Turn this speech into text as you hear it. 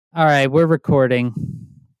All right, we're recording.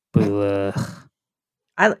 Ugh.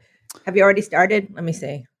 Have you already started? Let me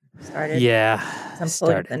see. Started. Yeah, I'm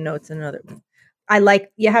pulling up the notes. Another.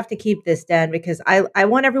 You have to keep this, Dan, because I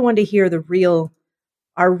want everyone to hear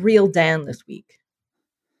our real Dan this week.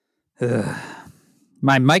 Ugh.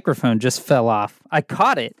 My microphone just fell off. I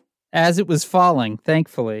caught it as it was falling,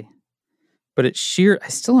 thankfully. But I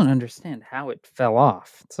still don't understand how it fell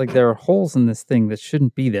off. It's like there are holes in this thing that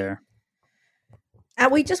shouldn't be there.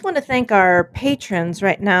 We just want to thank our patrons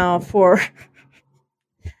right now for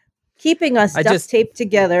keeping us duct taped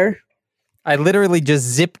together. I literally just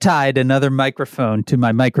zip tied another microphone to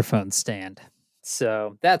my microphone stand.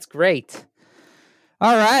 So that's great.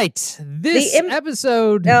 All right. This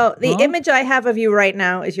episode. No, the image I have of you right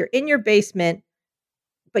now is you're in your basement,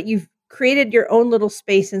 but you've created your own little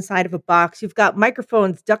space inside of a box. You've got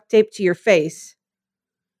microphones duct taped to your face.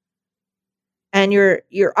 And your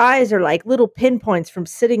eyes are like little pinpoints from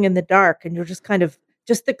sitting in the dark, and you're just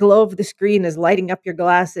just the glow of the screen is lighting up your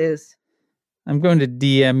glasses. I'm going to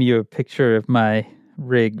DM you a picture of my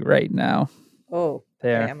rig right now. Oh,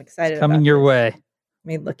 there. Okay, I'm excited. It's coming your way. Let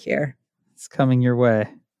me look here. It's coming your way.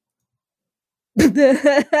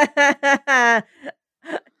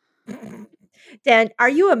 Dan, are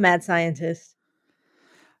you a mad scientist?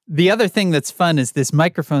 The other thing that's fun is this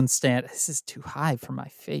microphone stand. This is too high for my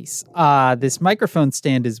face. This microphone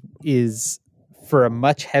stand is for a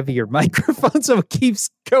much heavier microphone, so it keeps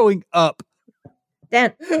going up.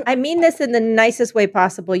 Dan, I mean this in the nicest way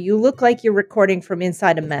possible. You look like you're recording from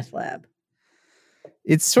inside a meth lab.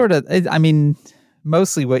 It's sort of, I mean,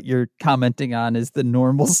 mostly what you're commenting on is the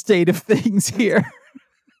normal state of things here.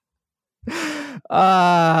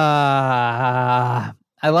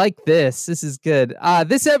 I like this. This is good.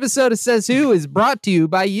 This episode of Says Who is brought to you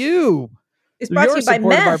by you. It's brought to you by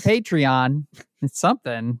meth. Of our Patreon. It's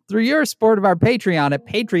something. Through your support of our Patreon at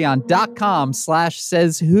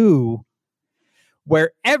patreon.com/sayswho,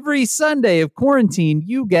 where every Sunday of quarantine,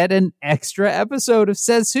 you get an extra episode of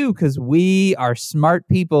Says Who, because we are smart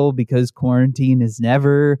people, because quarantine is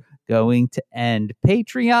never going to end.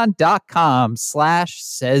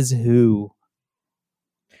 Patreon.com/sayswho.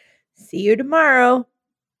 See you tomorrow.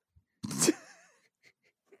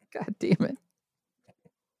 God damn it.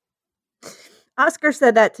 Oscar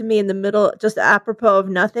said that to me in the middle, just apropos of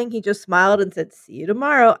nothing. He just smiled and said, "See you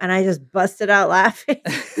tomorrow." And I just busted out laughing.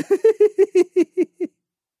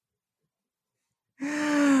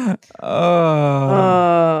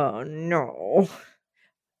 Oh, no.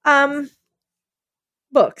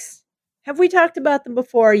 Books. Have we talked about them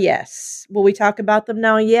before? Yes. Will we talk about them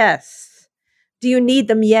now? Yes. Do you need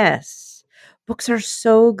them? Yes. Books are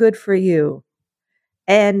so good for you.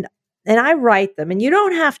 And I write them, and you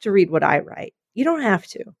don't have to read what I write. You don't have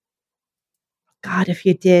to. God, if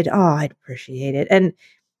you did, I'd appreciate it. And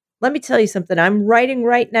let me tell you something. I'm writing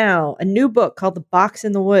right now a new book called The Box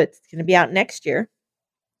in the Woods. It's going to be out next year.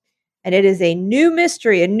 And it is a new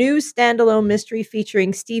mystery, a new standalone mystery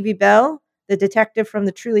featuring Stevie Bell, the detective from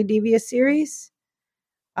the Truly Devious series.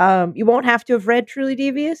 You won't have to have read Truly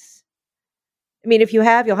Devious. I mean, if you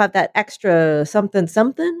have, you'll have that extra something,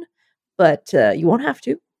 but you won't have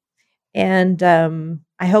to. And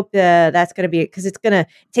I hope that's going to be it, because it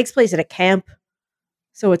takes place at a camp.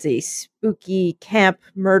 So it's a spooky camp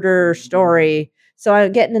murder story. So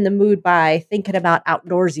I'm getting in the mood by thinking about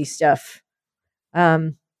outdoorsy stuff.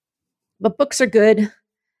 But books are good.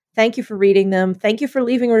 Thank you for reading them. Thank you for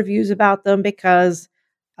leaving reviews about them, because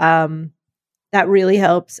that really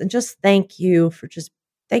helps. And just thank you for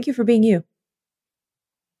being you.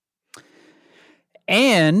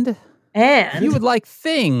 And if you would like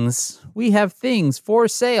things, we have things for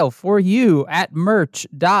sale for you at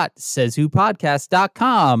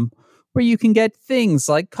merch.sayswhopodcast.com, where you can get things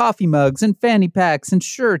like coffee mugs and fanny packs and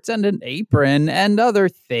shirts and an apron and other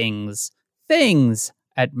things. Things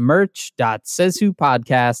at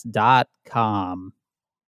merch.sayswhopodcast.com.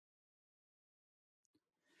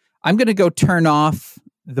 I'm going to go turn off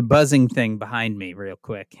the buzzing thing behind me real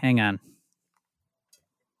quick. Hang on.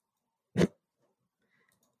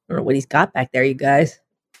 I don't know what he's got back there, you guys.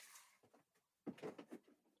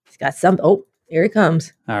 He's got some. Oh, here he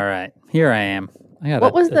comes. All right. Here I am. I got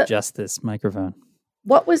to adjust this microphone.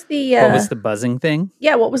 What was the buzzing thing?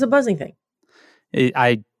 Yeah, what was the buzzing thing?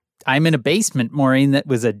 I'm in a basement, Maureen, that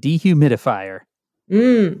was a dehumidifier.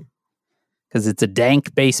 Because it's a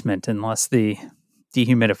dank basement unless the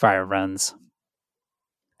dehumidifier runs.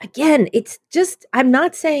 Again, it's just, I'm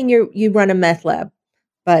not saying you run a meth lab,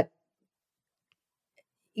 but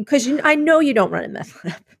because I know you don't run a meth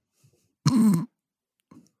lab.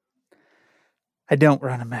 I don't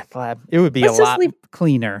run a meth lab. It would be a lot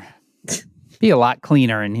cleaner. Be a lot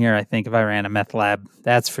cleaner in here, I think, if I ran a meth lab.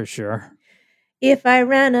 That's for sure. If I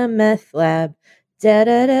ran a meth lab. Da,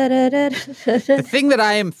 da, da, da, da, da, da. The thing that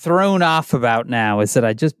I am thrown off about now is that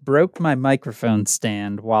I just broke my microphone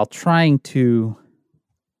stand while trying to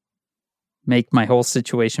make my whole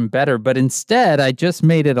situation better, but instead I just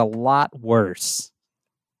made it a lot worse.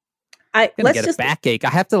 I'm gonna get a backache.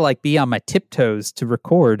 I have to be on my tiptoes to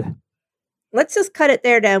record. Let's just cut it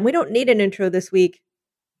there, Dan. We don't need an intro this week.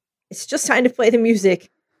 It's just time to play the music.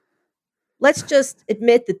 Let's just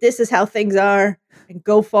admit that this is how things are and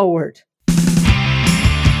go forward.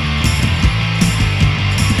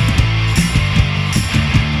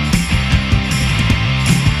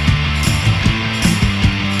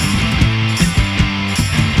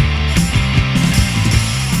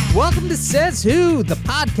 Welcome to Says Who, the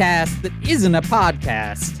podcast that isn't a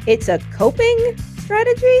podcast. It's a coping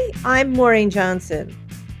strategy. I'm Maureen Johnson.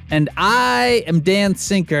 And I am Dan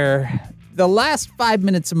Sinker. The last 5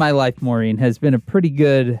 minutes of my life, Maureen, has been a pretty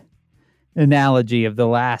good analogy of the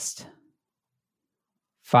last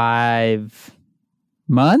 5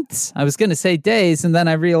 months. I was going to say days, and then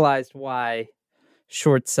I realized why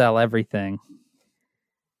short sell everything.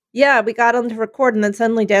 Yeah, we got on to record, and then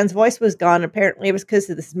suddenly Dan's voice was gone. Apparently, it was because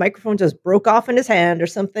this microphone just broke off in his hand or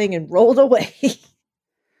something and rolled away.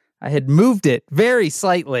 I had moved it very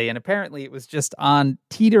slightly, and apparently it was just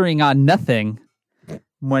teetering on nothing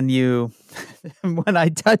when I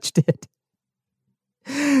touched it.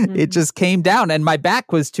 Mm-hmm. It just came down, and my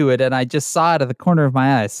back was to it, and I just saw it out of the corner of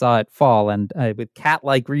my eye. I saw it fall, and with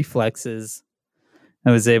cat-like reflexes,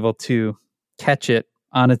 I was able to catch it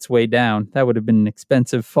on its way down. That would have been an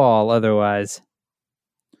expensive fall otherwise.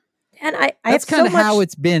 And that's kind of how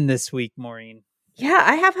it's been this week, Maureen. Yeah,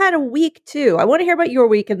 I have had a week too. I want to hear about your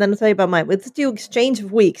week and then I'll tell you about mine. Let's do exchange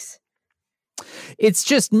of weeks. It's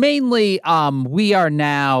just mainly we are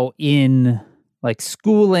now in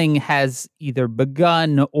schooling has either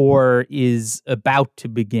begun or is about to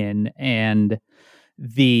begin, and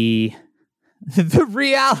the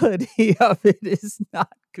reality of it is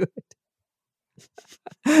not good.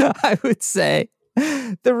 I would say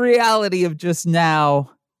the reality of just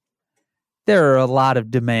now, there are a lot of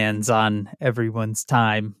demands on everyone's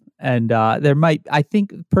time, and there might, I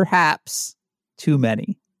think, perhaps too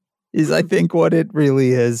many is, I think, what it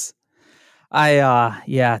really is.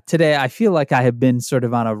 Today I feel like I have been sort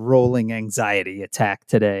of on a rolling anxiety attack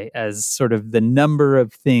today, as sort of the number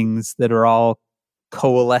of things that are all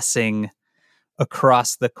coalescing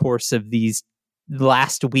across the course of these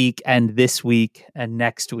last week and this week and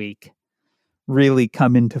next week really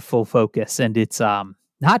come into full focus, and it's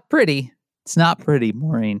not pretty. It's not pretty,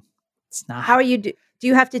 Maureen. It's not. How are you? Do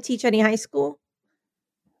you have to teach any high school?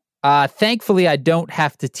 Thankfully, I don't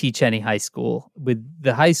have to teach any high school. With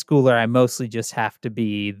the high schooler, I mostly just have to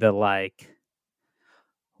be the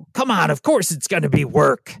come on, of course it's going to be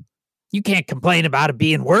work. You can't complain about it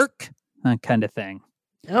being work, that kind of thing.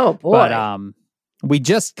 Oh boy! But we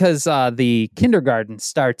just, because the kindergarten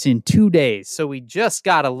starts in 2 days, so we just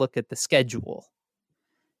got to look at the schedule.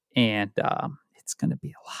 And it's going to be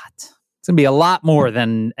a lot. It's going to be a lot more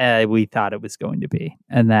than we thought it was going to be.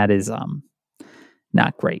 And that is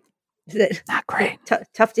not great. Is it not great?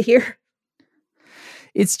 Tough to hear?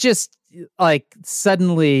 It's just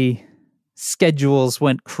suddenly schedules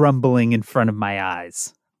went crumbling in front of my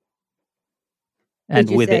eyes.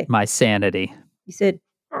 And with it, my sanity. You said,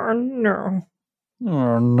 oh no.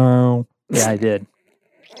 Oh, no. Yeah, I did.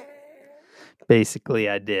 Basically,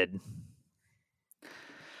 I did.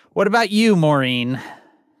 What about you, Maureen?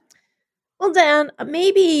 Well, Dan,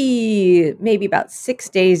 maybe about 6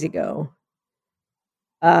 days ago,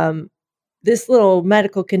 this little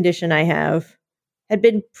medical condition I have had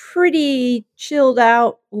been pretty chilled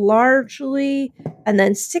out largely. And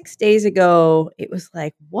then 6 days ago, it was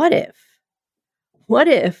like, what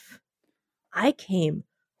if I came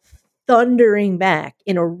thundering back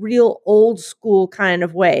in a real old school kind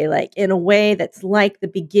of way, in a way that's like the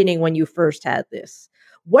beginning when you first had this?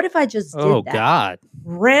 What if I just did that? God.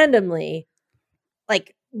 Randomly?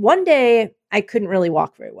 One day I couldn't really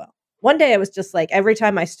walk very well. One day I was just every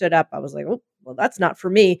time I stood up, I was like, oh, well, that's not for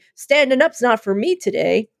me. Standing up's not for me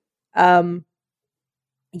today. My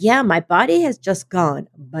body has just gone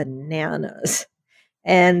bananas.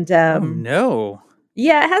 And oh no.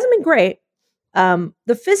 Yeah, it hasn't been great.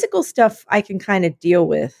 The physical stuff I can kind of deal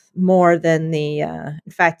with more than in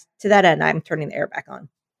fact, to that end, I'm turning the air back on.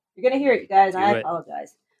 You're going to hear it, you guys. I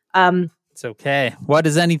apologize. It's okay. What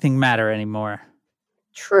does anything matter anymore?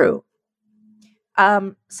 True.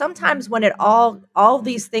 Sometimes when all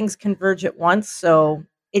these things converge at once, so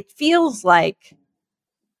it feels like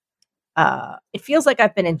it feels like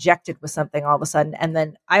I've been injected with something all of a sudden, and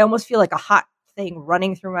then I almost feel like a hot thing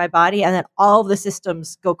running through my body, and then all of the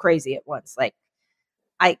systems go crazy at once. Like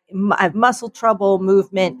I have muscle trouble,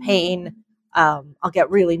 movement, pain. I'll get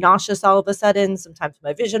really nauseous all of a sudden. Sometimes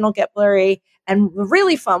my vision will get blurry. And the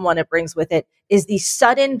really fun one it brings with it is the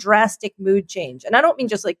sudden drastic mood change. And I don't mean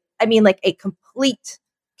just like, I mean like a complete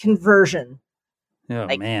conversion. Oh,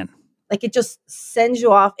 man. Like it just sends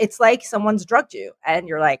you off. It's like someone's drugged you and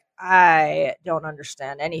you're like, I don't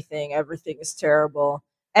understand anything. Everything is terrible.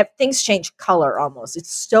 Things change color almost.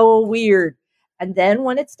 It's so weird. And then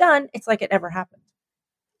when it's done, it's like it never happened.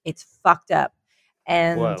 It's fucked up.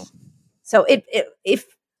 And Whoa. so if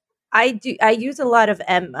I use a lot of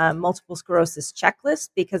multiple sclerosis checklists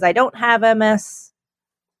because I don't have MS.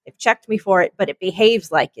 They've checked me for it, but it behaves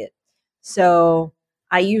like it. So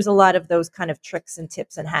I use a lot of those kind of tricks and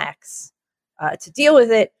tips and hacks to deal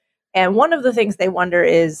with it. And one of the things they wonder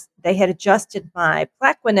is they had adjusted my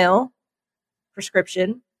Plaquenil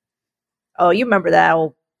prescription. Oh, you remember that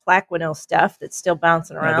old Plaquenil stuff that's still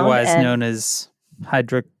bouncing around. Otherwise known as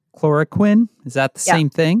hydrochloroquine. Is that the same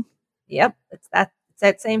thing? Yep, it's that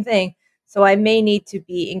same thing. So I may need to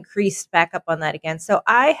be increased back up on that again. So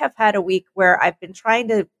I have had a week where I've been trying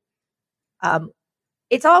to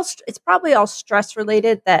it's probably all stress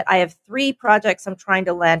related that I have 3 projects I'm trying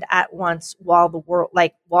to land at once while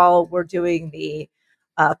while we're doing the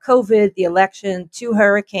COVID, the election, 2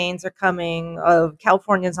 hurricanes are coming,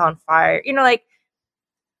 California's on fire. Like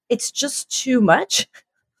it's just too much.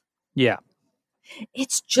 Yeah.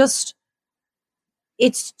 It's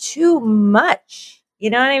too much. You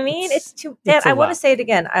know what I mean? It's too. I want to say it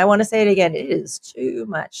again. It is too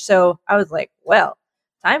much. So I was like, well,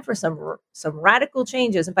 time for some radical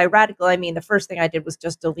changes. And by radical, I mean the first thing I did was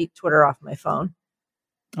just delete Twitter off my phone.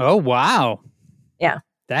 Oh, wow. Yeah.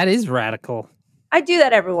 That is radical. I do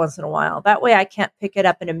that every once in a while. That way I can't pick it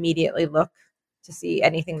up and immediately look to see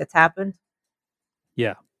anything that's happened.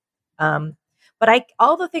 Yeah. But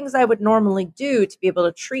all the things I would normally do to be able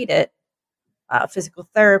to treat it, physical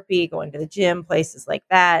therapy, going to the gym, places like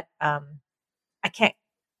that, I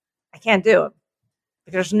can't do them.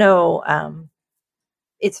 There's no,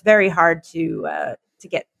 it's very hard to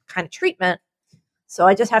get kind of treatment. So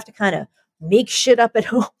I just have to kind of make shit up at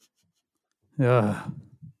home. Ugh.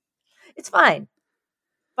 It's fine.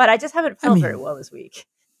 But I just haven't felt very well this week.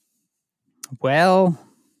 Well,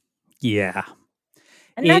 yeah.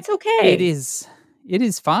 And that's okay. It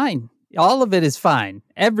is fine. All of it is fine.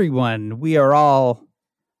 Everyone, we are all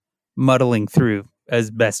muddling through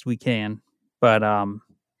as best we can. But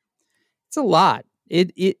it's a lot.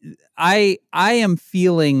 I am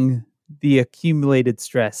feeling the accumulated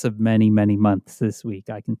stress of many, many months this week,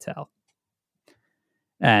 I can tell.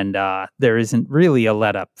 And there isn't really a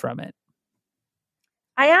let up from it.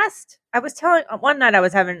 I was telling one night I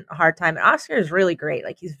was having a hard time, and Oscar is really great.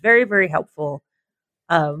 Like he's very, very helpful.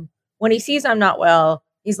 When he sees I'm not well,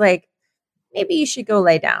 he's like, maybe you should go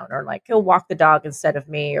lay down, or like he'll walk the dog instead of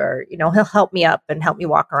me, or he'll help me up and help me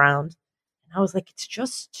walk around. And I was like, it's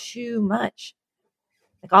just too much.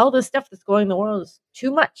 Like all this stuff that's going in the world is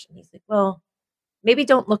too much. And he's like, well, maybe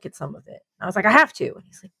don't look at some of it. And I was like, I have to. And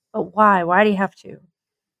he's like, but why? Why do you have to?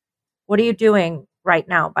 What are you doing right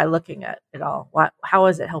now by looking at it all? How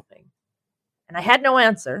is it helping? And I had no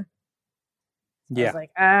answer. So I was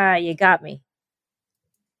like, you got me.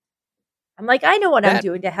 I'm like, I know what I'm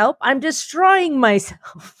doing to help. I'm destroying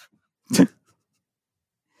myself.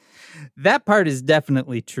 That part is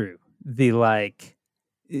definitely true.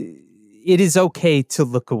 It is okay to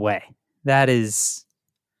look away. That is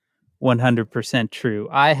 100% true.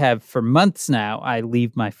 I have for months now, I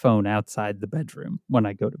leave my phone outside the bedroom when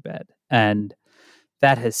I go to bed. And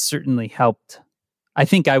that has certainly helped. I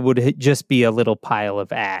think I would just be a little pile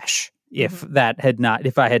of ash if I had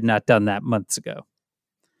not done that months ago.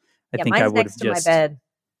 I think I would next to my bed.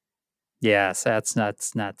 Yes, that's not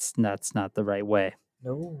the right way.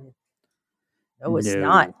 No, it's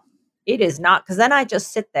not. It is not, because then I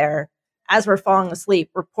just sit there as we're falling asleep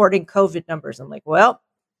reporting COVID numbers. I'm like, well,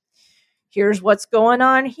 here's what's going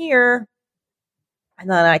on here, and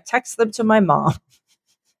then I text them to my mom.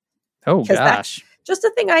 Oh gosh, that's just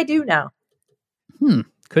a thing I do now.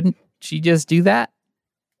 Couldn't she just do that?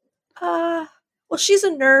 Well, she's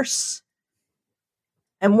a nurse.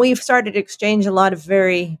 And we've started to exchange a lot of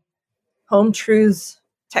very home truths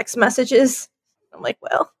text messages. I'm like,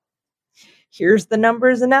 well, here's the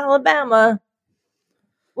numbers in Alabama.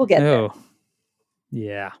 We'll get there.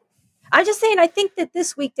 Yeah. I'm just saying, I think that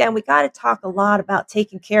this week, Dan, we got to talk a lot about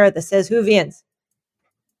taking care of the Sezhuvians.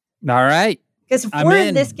 All right. Because if we're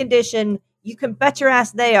in this condition, you can bet your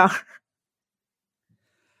ass they are.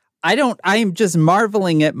 I am just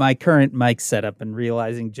marveling at my current mic setup and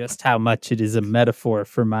realizing just how much it is a metaphor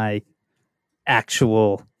for my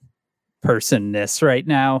actual personness right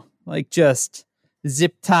now. Like just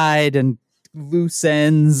zip tied and loose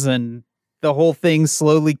ends, and the whole thing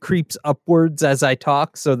slowly creeps upwards as I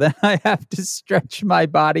talk. So then I have to stretch my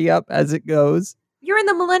body up as it goes. You're in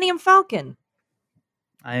the Millennium Falcon.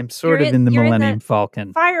 I am sort of in the Millennium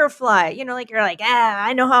Falcon. Firefly. You're like,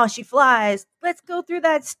 I know how she flies. Let's go through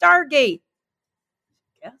that Stargate.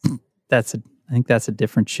 Yes. I think that's a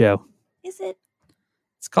different show. Is it?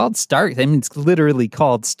 It's called Stargate. I mean, it's literally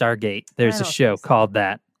called Stargate. There's a show called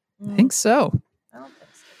that. I think so. I don't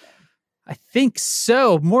think so. I think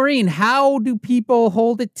so. Maureen, how do people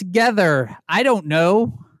hold it together? I don't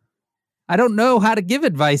know. I don't know how to give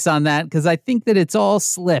advice on that because I think that it's all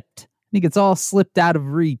slipped. I think it's all slipped out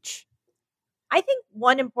of reach. I think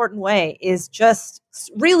one important way is just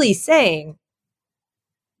really saying,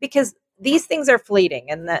 because these things are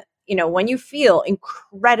fleeting, and that, when you feel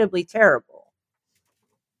incredibly terrible,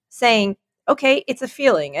 saying, okay, it's a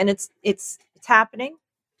feeling and it's happening.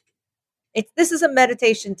 This is a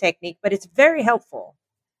meditation technique, but it's very helpful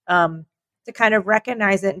to kind of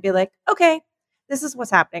recognize it and be like, okay, this is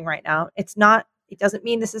what's happening right now. It doesn't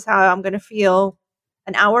mean this is how I'm going to feel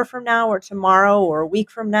an hour from now or tomorrow or a week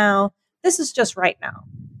from now. This is just right now.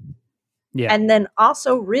 Yeah. And then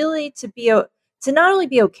also really to not only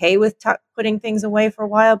be okay with putting things away for a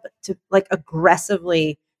while, but to like don't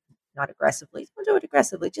do it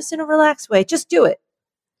aggressively, just in a relaxed way. Just do it.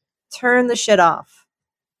 Turn the shit off.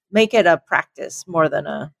 Make it a practice more than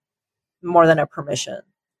a permission.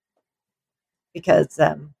 Because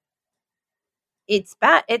it's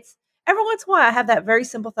bad. It's every once in a while I have that very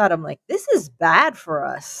simple thought. I'm like, this is bad for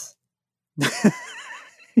us.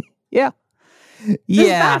 Yeah. This is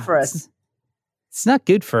bad for us. It's not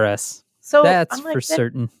good for us. So that's for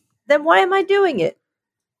certain. Then why am I doing it?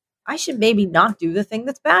 I should maybe not do the thing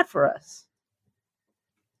that's bad for us.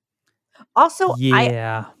 Also,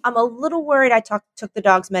 yeah. I'm a little worried. I took the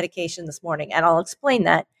dog's medication this morning, and I'll explain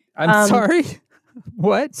that. I'm sorry.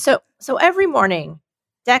 What? So every morning,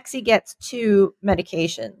 Dexy gets 2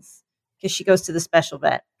 medications because she goes to the special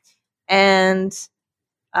vet, and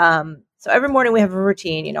so every morning we have a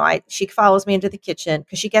routine. She follows me into the kitchen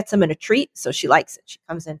because she gets them in a treat, so she likes it. She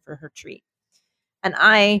comes in for her treat, and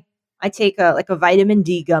I take a vitamin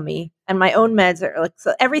D gummy, and my own meds are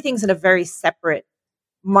so everything's in a very separate,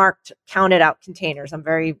 marked, counted out containers. I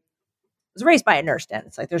was raised by a nurse, Dan.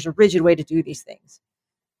 It's like there's a rigid way to do these things,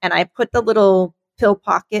 and I put the little pill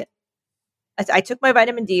pocket. I took my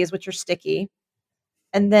vitamin Ds, which are sticky,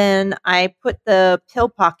 and then I put the pill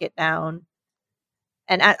pocket down.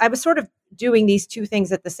 And I was sort of doing these 2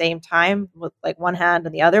 things at the same time with like one hand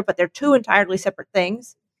and the other, but they're 2 entirely separate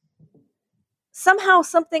things. Somehow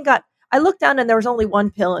I looked down and there was only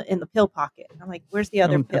 1 pill in the pill pocket. I'm like, where's the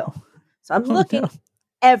other pill? So I'm looking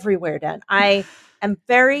everywhere, Dan. I am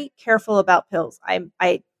very careful about pills.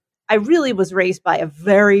 I really was raised by a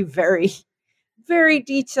very, very, very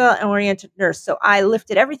detail-oriented nurse. So I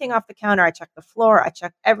lifted everything off the counter. I checked the floor. I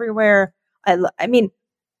checked everywhere. I mean,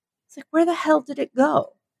 it's like, where the hell did it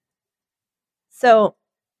go? So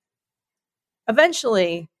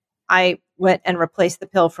eventually I went and replaced the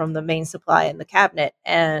pill from the main supply in the cabinet.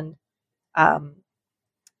 And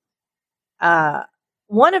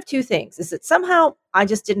one of 2 things is that somehow I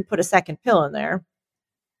just didn't put a second pill in there.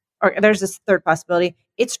 Or there's this third possibility.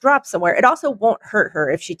 It's dropped somewhere. It also won't hurt her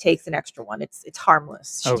if she takes an extra one. It's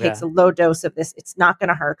harmless. She takes a low dose of this. It's not going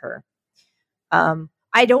to hurt her.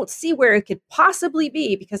 I don't see where it could possibly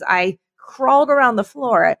be because I crawled around the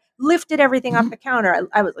floor. I lifted everything off the counter.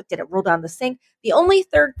 I was like, did it roll down the sink? The only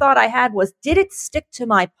third thought I had was, did it stick to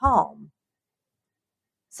my palm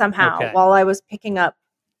somehow while I was picking up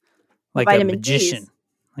like vitamin a magician?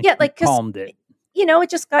 Like, yeah, palmed it.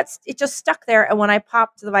 It just stuck there. And when I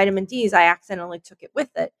popped the vitamin Ds, I accidentally took it with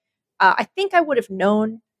it. I think I would have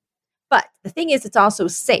known. But the thing is, it's also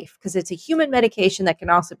safe because it's a human medication that can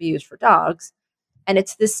also be used for dogs. And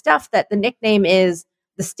it's this stuff that the nickname is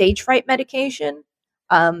the stage fright medication.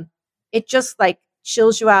 It just like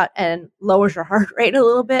chills you out and lowers your heart rate a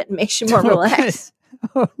little bit and makes you more relaxed.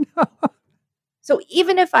 Oh, no. So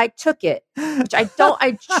even if I took it, which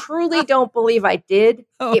I truly don't believe I did,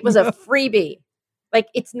 it was a freebie. Like,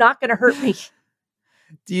 it's not going to hurt me.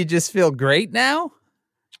 Do you just feel great now?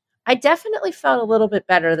 I definitely felt a little bit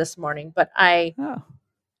better this morning, but I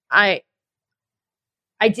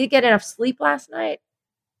did get enough sleep last night,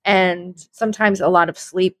 and sometimes a lot of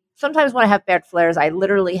sleep. Sometimes when I have bad flares, I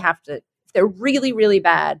literally have to, if they're really, really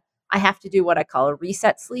bad, I have to do what I call a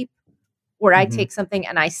reset sleep, where I take something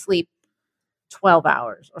and I sleep 12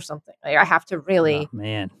 hours or something. Like I have to really Oh,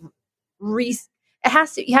 man. you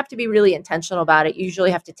have to be really intentional about it. You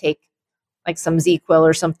usually have to take like some ZQuil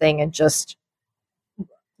or something and just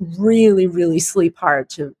really, really sleep hard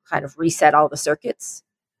to kind of reset all the circuits.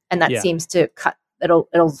 And that seems to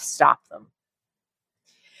it'll stop them.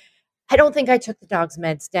 I don't think I took the dog's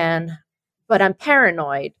meds, Dan, but I'm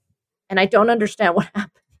paranoid and I don't understand what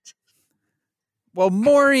happened. Well,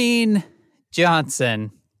 Maureen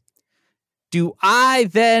Johnson, do I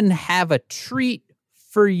then have a treat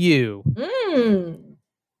for you?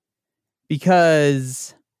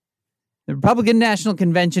 Because the Republican National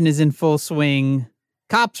Convention is in full swing.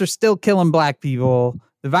 Cops are still killing black people.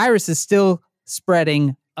 The virus is still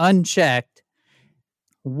spreading unchecked.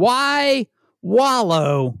 Why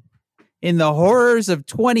wallow in the horrors of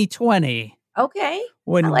 2020? Okay.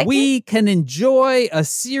 When we can enjoy a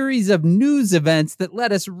series of news events that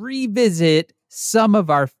let us revisit some of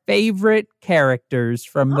our favorite characters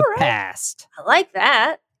from the past. I like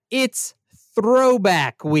that. It's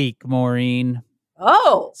Throwback Week, Maureen.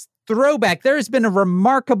 Oh. Throwback. There has been a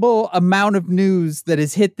remarkable amount of news that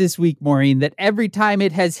has hit this week, Maureen, that every time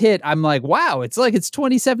it has hit, I'm like, wow, it's like it's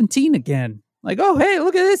 2017 again. Like, oh, hey,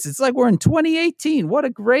 look at this. It's like we're in 2018. What a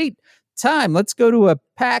great time. Let's go to a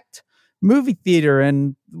packed movie theater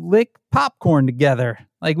and lick popcorn together.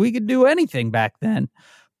 Like we could do anything back then.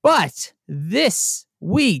 But this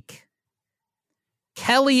week,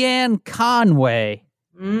 Kellyanne Conway,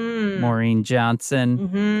 Maureen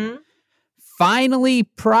Johnson, finally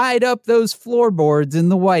pried up those floorboards in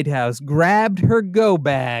the White House, grabbed her go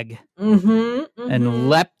bag, and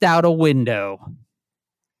leapt out a window.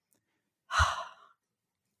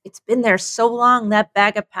 It's been there so long, that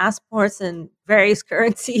bag of passports and various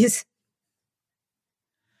currencies.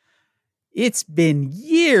 It's been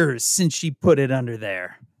years since she put it under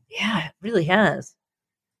there. Yeah, it really has.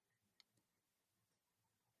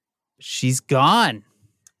 She's gone.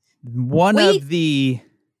 One of the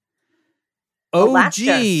OG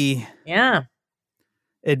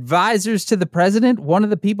advisors to the president, one of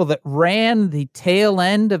the people that ran the tail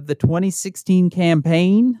end of the 2016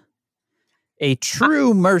 campaign, a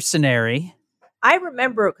true mercenary. I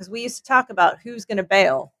remember because we used to talk about who's going to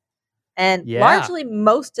bail. And largely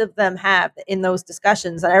most of them have in those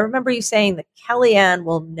discussions. And I remember you saying that Kellyanne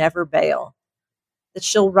will never bail, that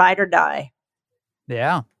she'll ride or die.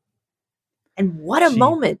 Yeah. And what a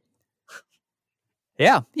moment.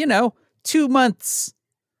 Yeah. 2 months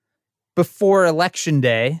before Election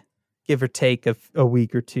Day, give or take a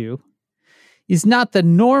week or two, is not the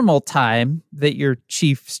normal time that your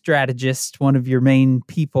chief strategist, one of your main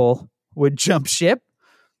people, would jump ship.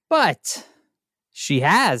 But she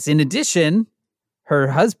has. In addition, her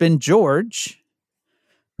husband, George,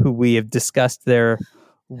 who we have discussed their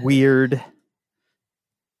weird,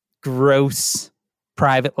 gross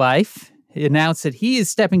private life, announced that he is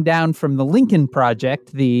stepping down from the Lincoln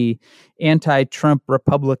Project, the anti-Trump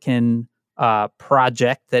Republican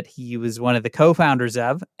project that he was one of the co-founders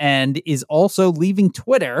of, and is also leaving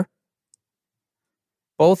Twitter.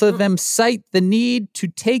 Both of them cite the need to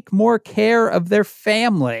take more care of their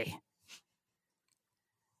family.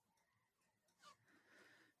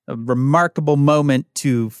 A remarkable moment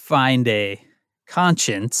to find a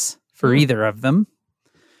conscience for either of them.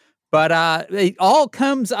 But it all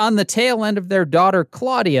comes on the tail end of their daughter,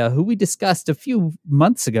 Claudia, who we discussed a few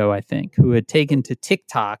months ago, I think, who had taken to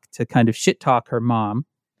TikTok to kind of shit talk her mom.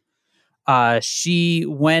 She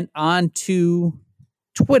went on to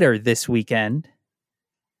Twitter this weekend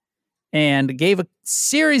and gave a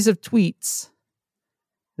series of tweets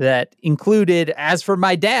that included, as for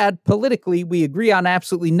my dad, politically, we agree on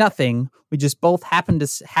absolutely nothing. We just both happen to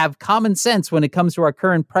have common sense when it comes to our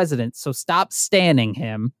current president, so stop standing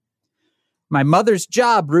him. My mother's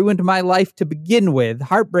job ruined my life to begin with.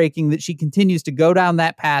 Heartbreaking that she continues to go down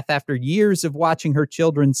that path after years of watching her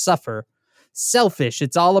children suffer. Selfish.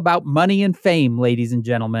 It's all about money and fame, ladies and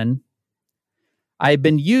gentlemen. I've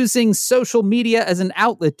been using social media as an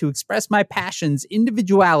outlet to express my passions,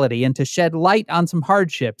 individuality, and to shed light on some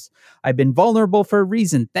hardships. I've been vulnerable for a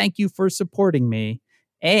reason. Thank you for supporting me.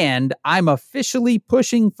 And I'm officially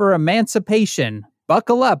pushing for emancipation.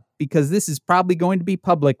 Buckle up, because this is probably going to be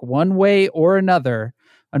public one way or another.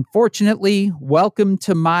 Unfortunately, welcome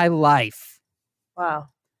to my life. Wow.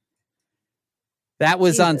 That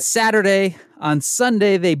was on Saturday. On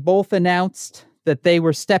Sunday, they both announced that they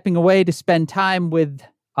were stepping away to spend time with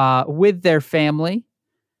their family.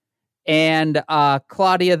 And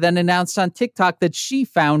Claudia then announced on TikTok that she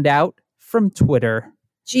found out from Twitter.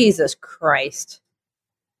 Jesus Christ.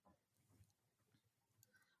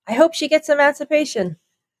 I hope she gets emancipation.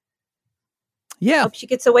 Yeah. Hope she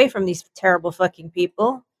gets away from these terrible fucking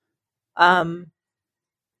people. Her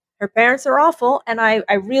parents are awful, and I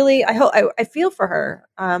really, I feel for her.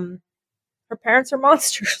 Her parents are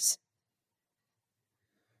monsters.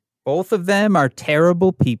 Both of them are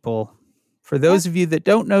terrible people. For those of you that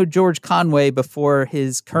don't know George Conway before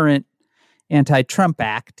his current anti-Trump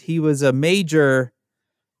act, he was a major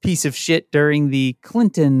piece of shit during the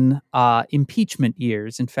Clinton impeachment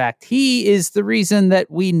years. In fact, he is the reason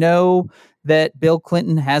that we know that Bill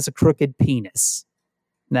Clinton has a crooked penis.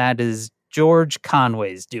 That is George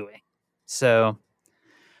Conway's doing. So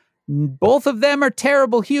both of them are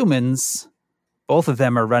terrible humans. Both of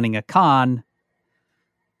them are running a con.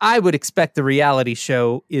 I would expect the reality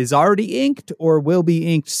show is already inked or will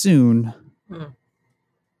be inked soon.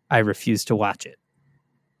 I refuse to watch it.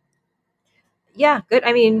 Yeah, good.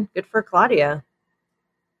 I mean, good for Claudia.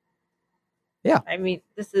 Yeah. I mean,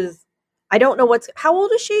 I don't know how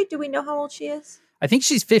old is she? Do we know how old she is? I think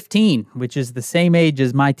she's 15, which is the same age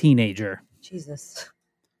as my teenager. Jesus.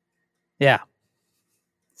 Yeah.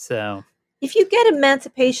 So. If you get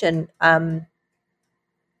emancipation,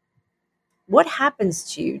 what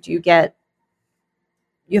happens to you? You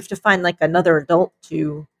have to find like another adult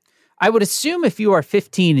to... I would assume if you are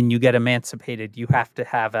 15 and you get emancipated, you have to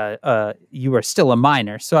have you are still a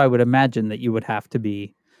minor. So I would imagine that you would have to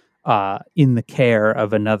be in the care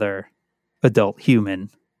of another adult human.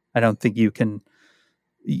 I don't think you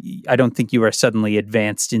are suddenly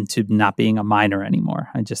advanced into not being a minor anymore.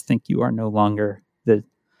 I just think you are no longer the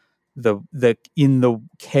in the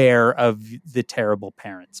care of the terrible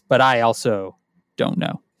parents. But I also don't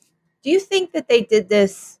know. Do you think that they did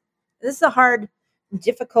this? This is a hard,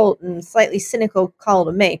 difficult, and slightly cynical call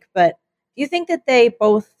to make, but do you think that they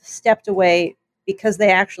both stepped away because they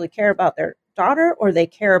actually care about their daughter, or they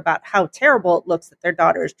care about how terrible it looks that their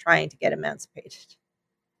daughter is trying to get emancipated?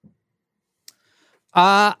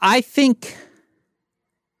 I think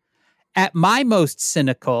at my most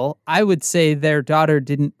cynical, I would say their daughter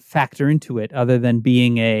didn't factor into it other than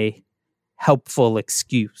being a helpful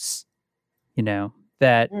excuse. You know,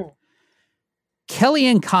 that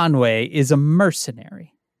Kellyanne Conway is a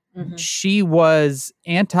mercenary. Mm-hmm. She was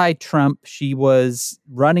anti-Trump. She was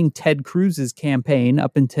running Ted Cruz's campaign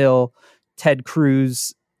up until Ted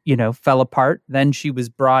Cruz, fell apart. Then she was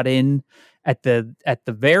brought in at the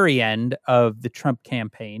very end of the Trump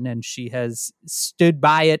campaign, and she has stood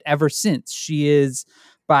by it ever since. She is,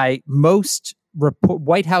 by most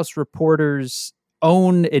White House reporters'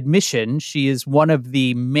 own admission, she is one of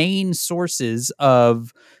the main sources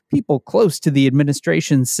of people close to the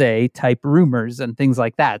administration type rumors and things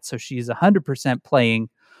like that. So she's 100% playing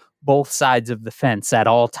both sides of the fence at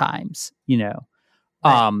all times,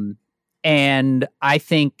 Right. And I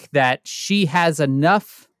think that she has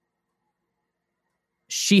enough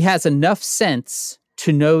sense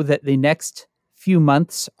to know that the next few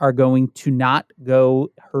months are going to not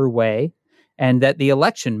go her way, and that the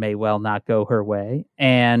election may well not go her way.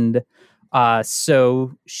 And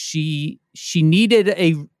so she needed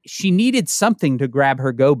something to grab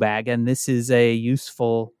her go bag, and this is a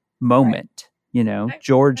useful moment. Right.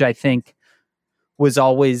 George, I think, was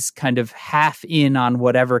always kind of half in on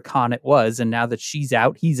whatever con it was, and now that she's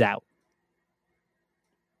out, he's out.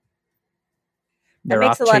 They're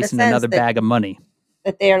off chasing another bag of money.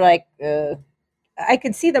 That they're like, I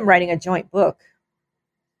could see them writing a joint book.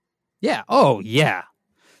 Yeah. Oh, yeah.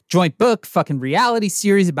 Joint book, fucking reality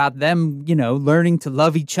series about them, learning to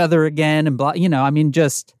love each other again and blah.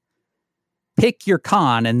 Just pick your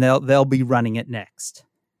con and they'll be running it next.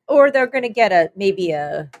 Or they're going to get maybe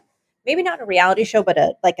not a reality show, but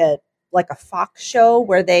a Fox show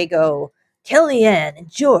where they go, Kellyanne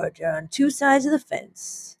and George are on two sides of the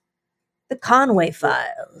fence. The Conway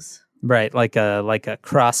Files. Right, like a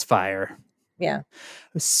Crossfire. Yeah.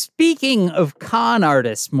 Speaking of con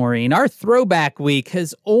artists, Maureen, our throwback week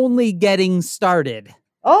is only getting started.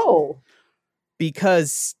 Oh.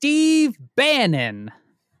 Because Steve Bannon,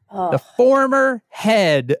 the former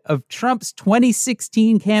head of Trump's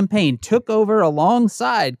 2016 campaign, took over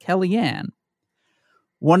alongside Kellyanne.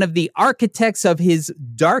 One of the architects of his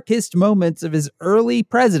darkest moments of his early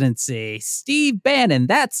presidency, Steve Bannon,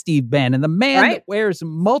 the man that wears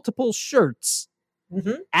multiple shirts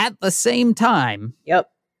at the same time.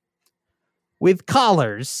 Yep. With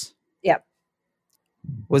collars. Yep.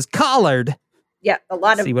 Was collared. Yeah, a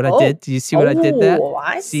lot of... See what I did? Do you see what I did there? Oh,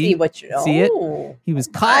 I see what you're... See it? He was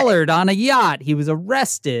collared on a yacht. He was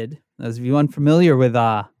arrested. Those of you unfamiliar with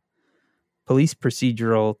police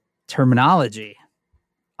procedural terminology.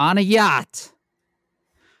 On a yacht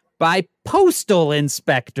by postal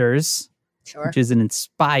inspectors, which is an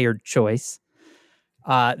inspired choice,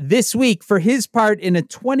 this week for his part in a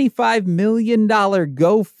 $25 million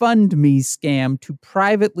GoFundMe scam to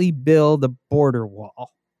privately build a border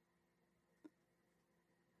wall.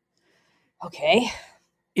 Okay.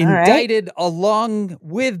 Indicted along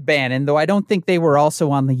with Bannon, though I don't think they were also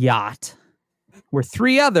on the yacht, were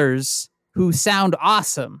three others who sound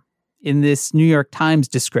awesome in this New York Times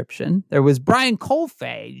description. There was Brian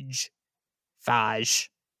Kolfage,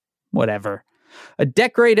 whatever, a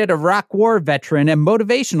decorated Iraq War veteran and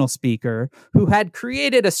motivational speaker who had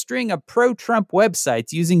created a string of pro-Trump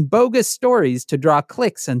websites using bogus stories to draw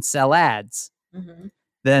clicks and sell ads. Mm-hmm.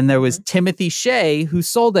 Then there was Timothy Shea, who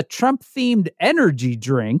sold a Trump-themed energy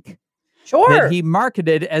drink that he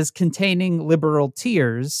marketed as containing liberal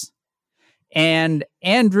tears. And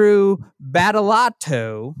Andrew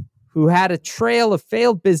Badalato, who had a trail of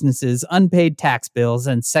failed businesses, unpaid tax bills,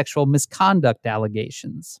 and sexual misconduct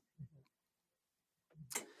allegations.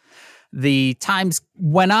 The Times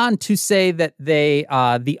went on to say that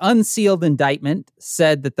the unsealed indictment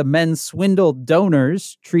said that the men swindled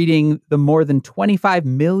donors, treating the more than $25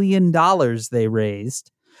 million they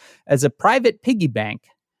raised as a private piggy bank.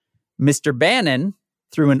 Mr. Bannon,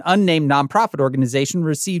 through an unnamed nonprofit organization,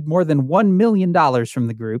 received more than $1 million from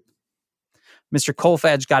the group. Mr.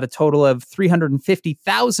 Kolfage got a total of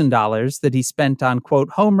 $350,000 that he spent on, quote,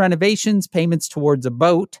 home renovations, payments towards a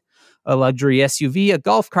boat, a luxury SUV, a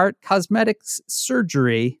golf cart, cosmetics,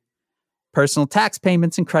 surgery, personal tax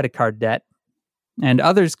payments, and credit card debt. And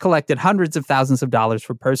others collected hundreds of thousands of dollars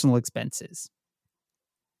for personal expenses.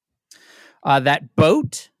 That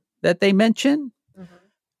boat that they mentioned,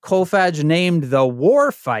 Kolfage named the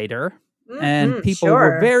Warfighter, and people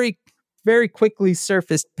were very, very quickly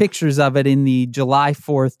surfaced pictures of it in the July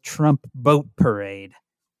 4th Trump boat parade.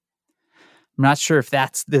 I'm not sure if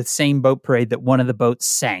that's the same boat parade that one of the boats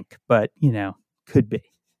sank, but, could be.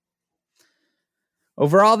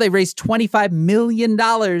 Overall, they raised $25 million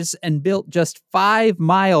and built just 5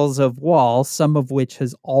 miles of wall, some of which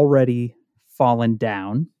has already fallen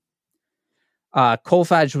down.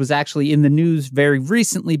 Kolfage was actually in the news very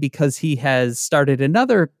recently because he has started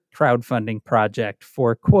another crowdfunding project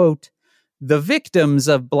for, quote, the victims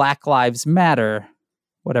of Black Lives Matter,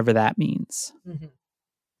 whatever that means. Mm-hmm.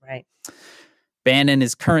 Right. Bannon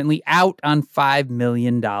is currently out on $5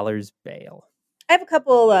 million bail. I have a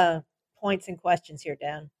couple points and questions here,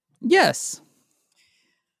 Dan. Yes.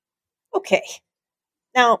 Okay.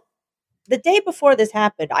 Now, the day before this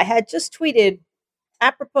happened, I had just tweeted,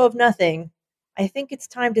 apropos of nothing, I think it's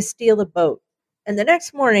time to steal a boat. And the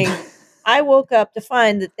next morning, I woke up to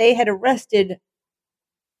find that they had arrested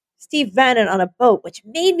Steve Bannon on a boat, which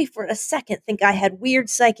made me for a second think I had weird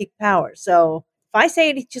psychic powers. So if I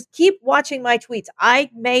say just keep watching my tweets, I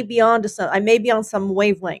may be on some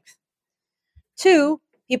wavelength. 2,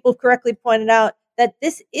 people correctly pointed out that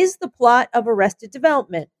this is the plot of Arrested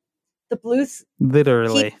Development. The Bluths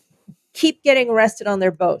literally keep getting arrested on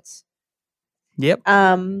their boats. Yep.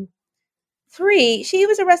 3, she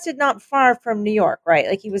was arrested not far from New York, right?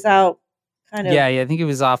 Like he was out kind of. Yeah, I think he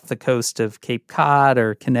was off the coast of Cape Cod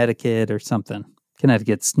or Connecticut or something.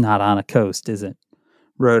 Connecticut's not on a coast, is it?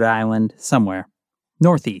 Rhode Island, somewhere.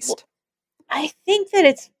 Northeast. Well, I think that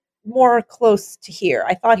it's more close to here.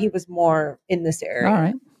 I thought he was more in this area. All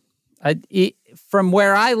right. From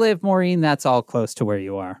where I live, Maureen, that's all close to where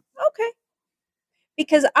you are. Okay.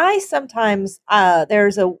 Because I sometimes, I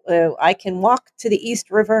can walk to the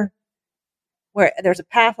East River, where there's a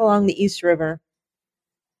path along the East River,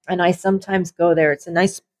 and I sometimes go there. It's a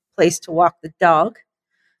nice place to walk the dog.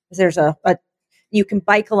 There's you can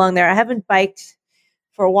bike along there. I haven't biked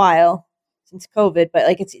for a while since COVID, but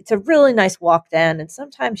like it's a really nice walk down. And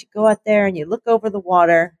sometimes you go out there and you look over the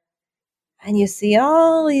water and you see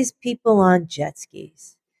all these people on jet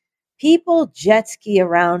skis. People jet ski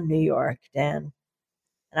around New York, Dan.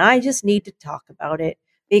 And I just need to talk about it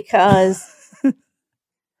because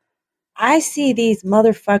I see these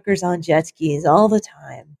motherfuckers on jet skis all the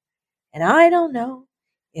time. And I don't know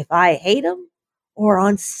if I hate them or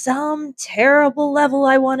on some terrible level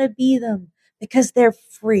I want to be them because they're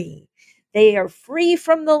free. They are free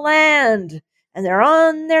from the land and they're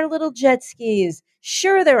on their little jet skis.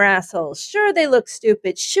 Sure, they're assholes. Sure, they look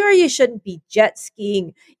stupid. Sure, you shouldn't be jet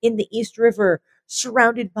skiing in the East River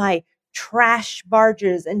surrounded by trash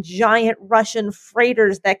barges and giant Russian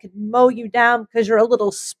freighters that could mow you down because you're a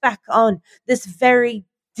little speck on this very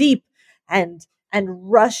deep and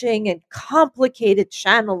rushing and complicated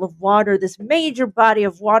channel of water, this major body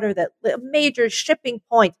of water, that a major shipping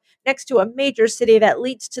point next to a major city that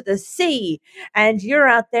leads to the sea. And you're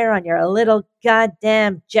out there on your little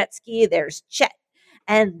goddamn jet ski. There's Chet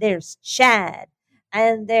and there's Chad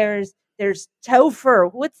and there's There's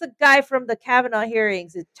Topher. What's the guy from the Kavanaugh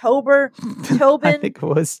hearings? Is it Tober? I Tobin? think it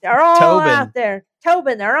was They're all Tobin. out there.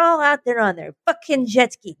 Tobin, they're all out there on their fucking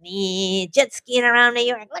jet ski. Me, jet skiing around New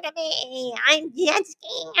York. Look at me. I'm jet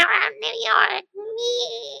skiing around New York.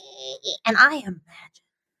 Me. And I imagine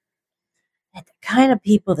that the kind of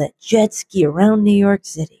people that jet ski around New York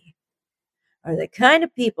City are the kind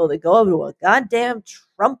of people that go over to a goddamn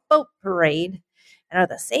Trump boat parade and are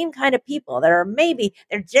the same kind of people that are maybe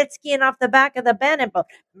they're jet skiing off the back of the Bannon boat.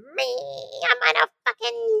 Me, I'm on a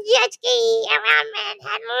fucking jet ski around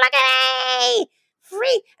Manhattan. Look at me.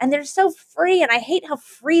 Free. And they're so free. And I hate how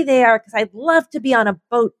free they are because I'd love to be on a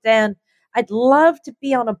boat, Dan. I'd love to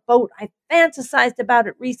be on a boat. I fantasized about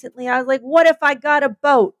it recently. I was like, what if I got a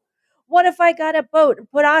boat? What if I got a boat and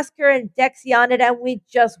put Oscar and Dexy on it and we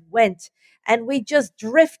just went and we just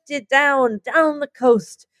drifted down the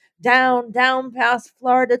coast, down past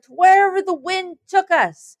Florida to wherever the wind took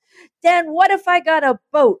us. Dan, what if I got a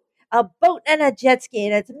boat and a jet ski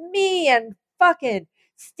and it's me and fucking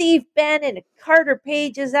Steve Bannon and Carter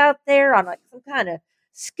Page is out there on like some kind of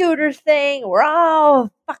scooter thing. We're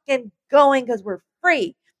all fucking going because we're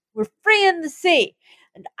free. We're free in the sea.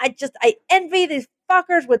 And I envy these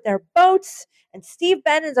fuckers with their boats. And Steve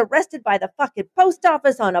Bannon's arrested by the fucking post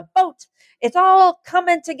office on a boat. It's all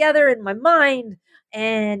coming together in my mind.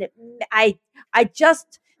 And I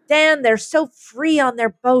just, Dan, they're so free on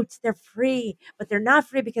their boats. They're free, but they're not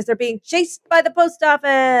free because they're being chased by the post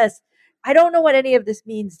office. I don't know what any of this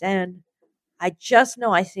means, Dan. I just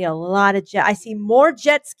know I see I see more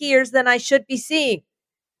jet skiers than I should be seeing.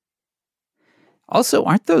 Also,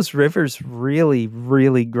 aren't those rivers really,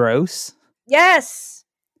 really gross? Yes.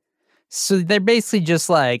 So they're basically just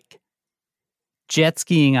like jet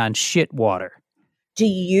skiing on shit water. Do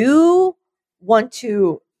you want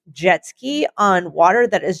to jet ski on water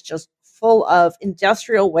that is just full of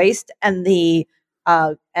industrial waste and the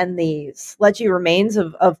sludgy remains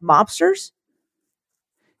of mobsters?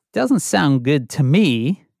 Doesn't sound good to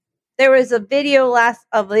me. There was a video a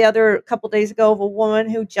couple days ago of a woman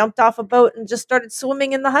who jumped off a boat and just started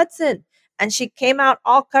swimming in the Hudson, and she came out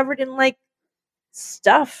all covered in like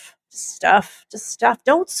stuff.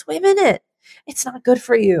 Don't swim in it. It's not good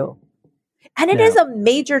for you. And it is a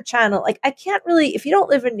major channel. Like, I can't really, if you don't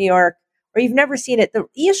live in New York or you've never seen it, the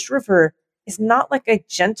East River is not like a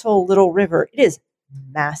gentle little river. It is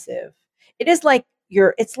massive. It is like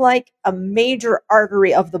it's like a major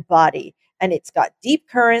artery of the body, and it's got deep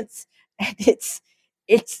currents, and it's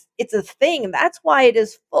a thing. And that's why it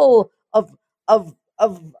is full of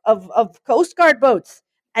Coast Guard boats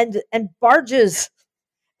and barges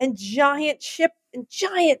and giant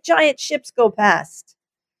ships go past.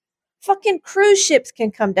 Fucking cruise ships can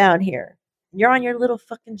come down here. You're on your little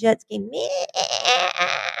fucking jet ski.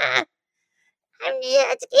 I'm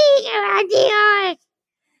jet skiing around New York.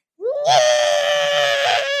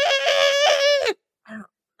 I don't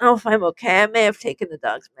know if I'm okay. I may have taken the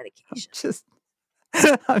dog's medication.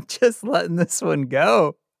 I'm just letting this one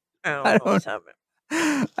go. I don't know what's happening.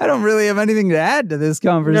 I don't really have anything to add to this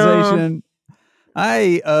conversation. No.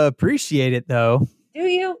 I appreciate it, though. Do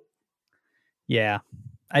you? Yeah,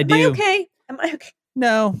 I do. Am I okay?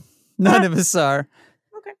 No, none of us are.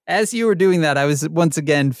 Okay. As you were doing that, I was once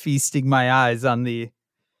again feasting my eyes on the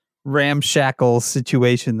ramshackle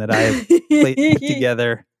situation that I have put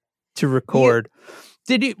together to record.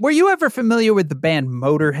 Were you ever familiar with the band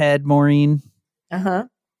Motorhead, Maureen? Uh-huh.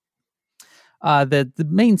 The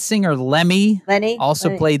main singer Lemmy Lenny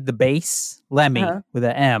played the bass. Lemmy with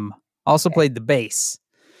an M also played the bass.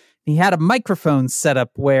 He had a microphone set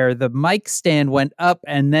up where the mic stand went up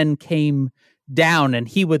and then came down, and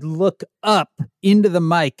he would look up into the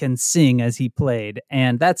mic and sing as he played.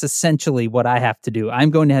 And that's essentially what I have to do. I'm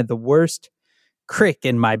going to have the worst crick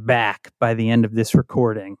in my back by the end of this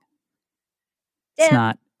recording. Dan, it's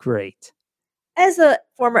not great. As a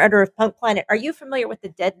former editor of Punk Planet, are you familiar with the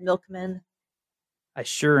Dead Milkmen? I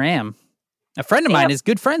sure am. A friend of mine is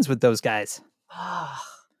good friends with those guys.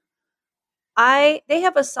 They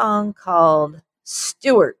have a song called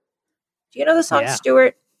Stewart. Do you know the song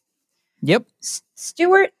Stewart? Yep.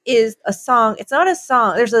 Stewart is a song. It's not a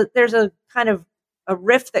song. There's a kind of a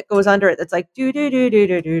riff that goes under it that's like do do do do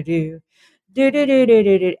do do do do do do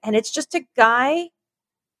do do, and it's just a guy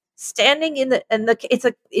standing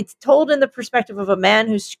it's told in the perspective of a man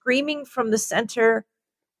who's screaming from the center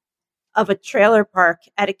of a trailer park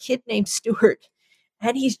at a kid named Stewart,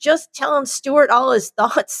 and he's just telling Stewart all his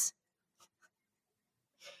thoughts.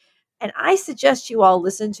 And I suggest you all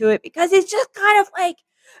listen to it because it's just kind of like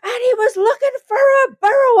and he was looking for a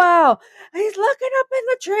burrow owl. He's looking up in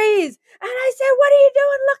the trees. And I said, what are you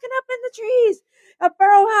doing looking up in the trees? A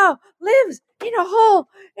burrow owl lives in a hole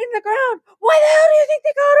in the ground. Why the hell do you think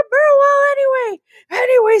they call it a burrow owl anyway?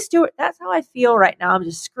 Anyway, Stuart, that's how I feel right now. I'm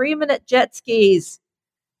just screaming at jet skis.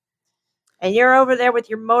 And you're over there with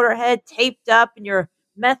your motorhead taped up and your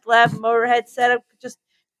meth lab motorhead set up, just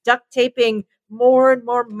duct taping more and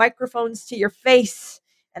more microphones to your face.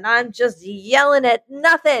 And I'm just yelling at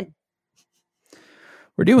nothing.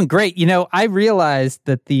 We're doing great. I realized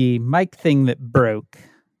that the mic thing that broke,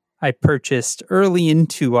 I purchased early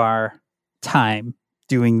into our time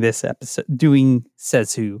doing this episode, doing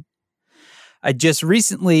Says Who. I just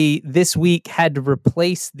recently, this week, had to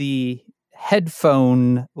replace the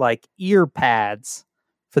headphone, ear pads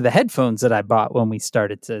for the headphones that I bought when we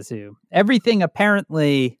started Says Who. Everything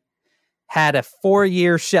apparently had a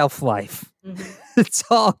 4-year shelf life. Mm-hmm. It's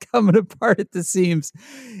all coming apart at the seams,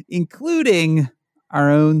 including our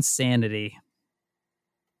own sanity.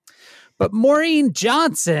 But Maureen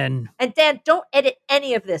Johnson. And Dan, don't edit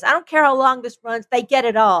any of this. I don't care how long this runs. They get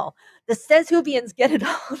it all. The Says Whovians get it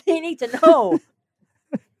all. They need to know.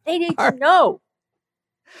 They need to know.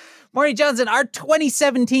 Maureen Johnson, our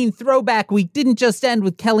 2017 throwback week didn't just end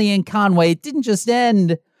with Kellyanne Conway. It didn't just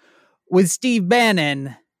end with Steve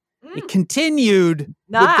Bannon. It continued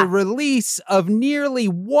with the release of nearly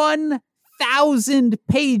 1,000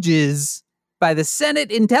 pages by the Senate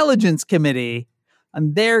Intelligence Committee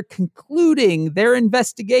on their concluding their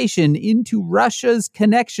investigation into Russia's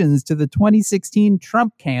connections to the 2016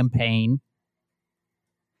 Trump campaign.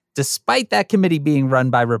 Despite that committee being run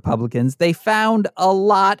by Republicans, they found a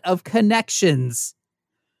lot of connections.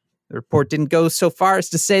 The report didn't go so far as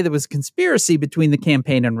to say there was a conspiracy between the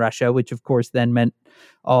campaign and Russia, which of course then meant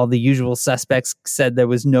all the usual suspects said there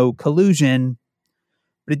was no collusion.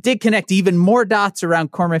 But it did connect even more dots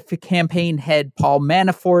around Cormac campaign head Paul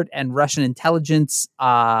Manafort and Russian intelligence,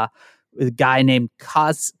 a guy named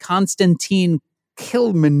Konstantin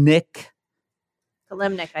Kilimnik,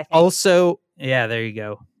 I think. Also, yeah, there you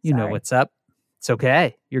go. You know what's up. It's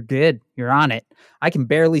okay. You're good. You're on it. I can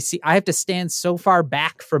barely see. I have to stand so far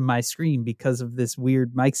back from my screen because of this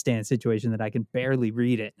weird mic stand situation that I can barely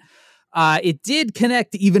read it. It did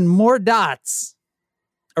connect even more dots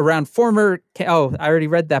around former... I already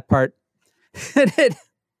read that part. Okay.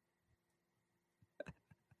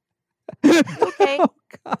 Oh,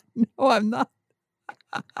 God. No, I'm not.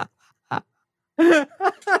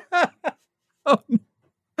 Oh, no.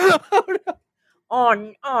 Oh, no.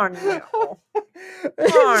 On.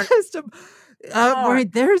 It's just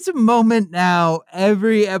right, there's a moment now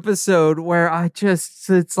every episode where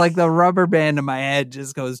it's like the rubber band in my head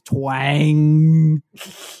just goes twang.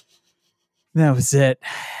 That was it.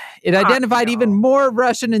 It identified even more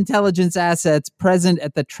Russian intelligence assets present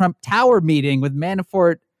at the Trump Tower meeting with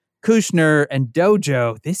Manafort, Kushner, and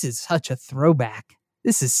Dojo. This is such a throwback.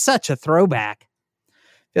 I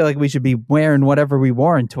feel like we should be wearing whatever we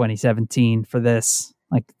wore in 2017 for this.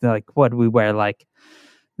 Like what do we wear? Like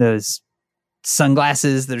those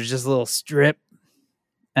sunglasses that are just a little strip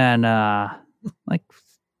and like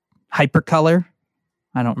hypercolor.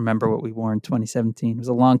 I don't remember what we wore in 2017. It was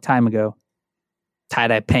a long time ago.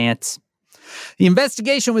 Tie-dye pants. The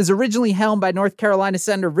investigation was originally helmed by North Carolina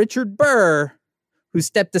Senator Richard Burr, who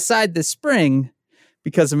stepped aside this spring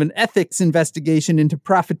because of an ethics investigation into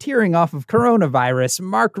profiteering off of coronavirus.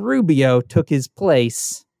 Mark Rubio took his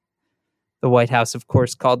place. The White House, of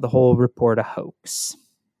course, called the whole report a hoax.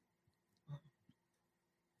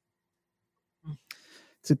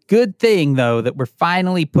 It's a good thing, though, that we're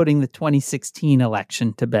finally putting the 2016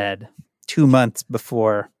 election to bed 2 months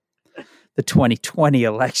before the 2020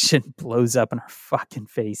 election blows up in our fucking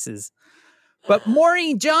faces. But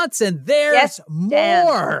Maureen Johnson, there's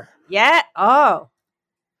more. Yeah. Oh.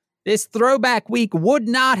 This throwback week would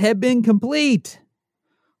not have been complete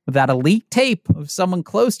without a leaked tape of someone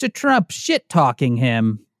close to Trump shit-talking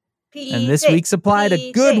him. And this week supplied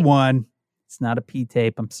a good one. It's not a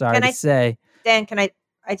P-tape, I'm sorry to say. Dan,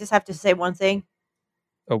 I just have to say one thing?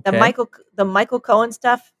 Okay. The Michael Cohen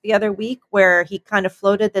stuff the other week where he kind of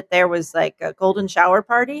floated that there was like a golden shower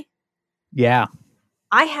party. Yeah.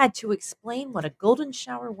 I had to explain what a golden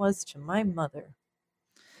shower was to my mother.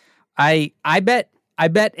 I bet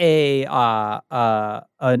an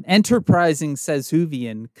enterprising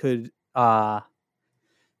Sezhuvian could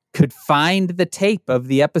find the tape of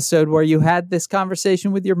the episode where you had this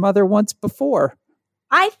conversation with your mother once before.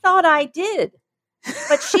 I thought I did,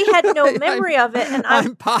 but she had no memory of it, and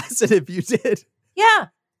I'm positive you did. Yeah,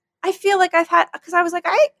 I feel like I've had, because I was like,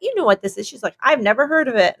 you know what this is? She's like, I've never heard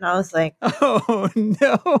of it. And I was like, Oh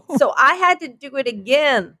no. so I had to do it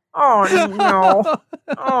again. Oh no.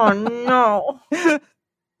 Oh no.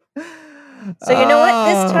 So you know what?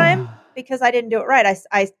 This time, because I didn't do it right,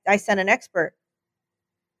 I sent an expert.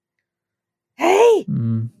 Hey,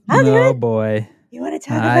 I'll do oh it. boy. You want to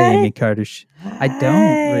talk Hi, about Amy it? Carter. I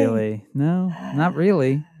don't really. No, not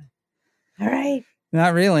really. All right.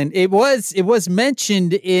 Not really. It was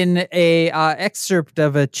mentioned in a excerpt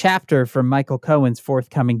of a chapter from Michael Cohen's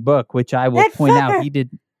forthcoming book, which I will That point out fucker.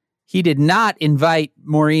 he did not invite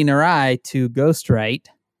Maureen or I to ghostwrite.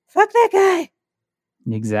 Fuck that guy.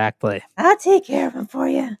 Exactly. I'll take care of him for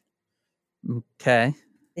you. Okay.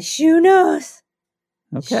 The shoe knows.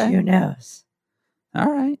 Okay. The shoe knows. All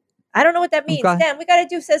right. I don't know what that means. Dan, we got to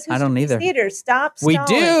do Says Who's I don't either. Theater. Stop We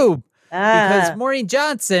stalling. do. Because Maureen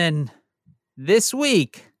Johnson, this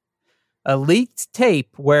week, a leaked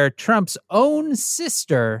tape where Trump's own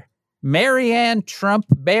sister, Marianne Trump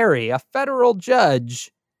Barry, a federal judge,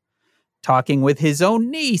 talking with his own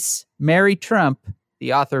niece, Mary Trump,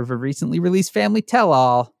 the author of a recently released family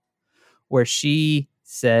tell-all, where she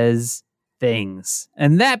says things.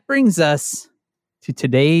 And that brings us to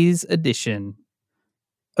today's edition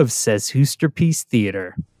of Says Hoosterpiece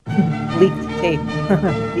Theater. Leaked tape.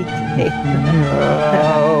 Leaked tape.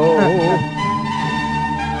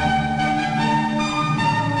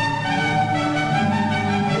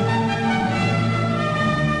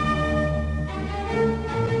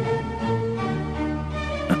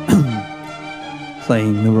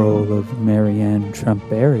 Playing the role of Marianne Trump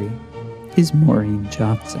Barry is Maureen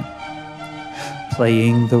Johnson.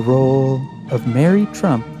 Playing the role of Mary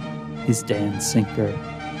Trump is Dan Sinker.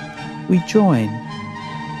 We join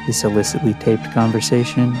this illicitly taped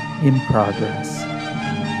conversation in progress.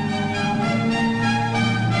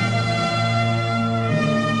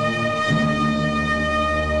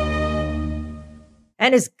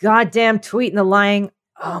 And his goddamn tweet and the lying.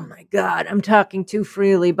 Oh my God, I'm talking too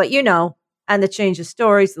freely. But you know, and the change of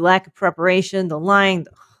stories, the lack of preparation, the lying.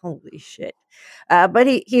 Holy shit. But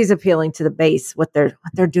he's appealing to the base, what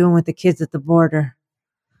they're doing with the kids at the border.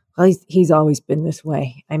 Well, he's always been this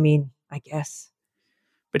way. I mean, I guess.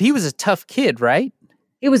 But he was a tough kid, right?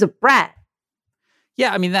 He was a brat.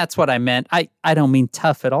 Yeah, I mean, that's what I meant. I don't mean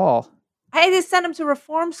tough at all. I had to send him to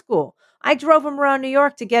reform school. I drove him around New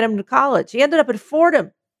York to get him to college. He ended up at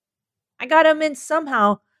Fordham. I got him in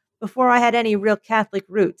somehow before I had any real Catholic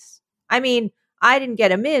roots. I mean, I didn't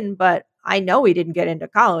get him in, but I know he didn't get into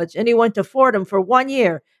college. And he went to Fordham for 1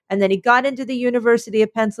 year. And then he got into the University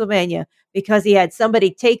of Pennsylvania because he had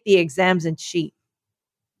somebody take the exams and cheat.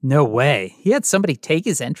 No way. He had somebody take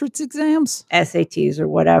his entrance exams? SATs or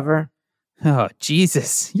whatever. Oh,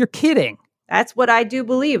 Jesus. You're kidding. That's what I do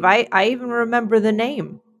believe. I even remember the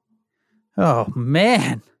name. Oh,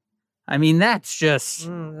 man. I mean, that's just...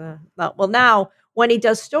 Well, now, when he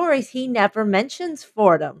does stories, he never mentions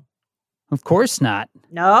Fordham. Of course not.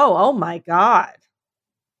 No. Oh, my God.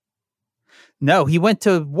 No, he went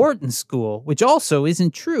to Wharton School, which also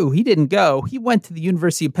isn't true. He didn't go. He went to the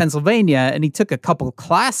University of Pennsylvania, and he took a couple of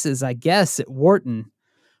classes, I guess, at Wharton.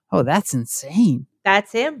 Oh, that's insane.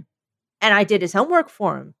 That's him. And I did his homework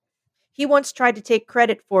for him. He once tried to take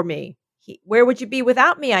credit for me. Where would you be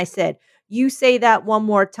without me? I said. You say that one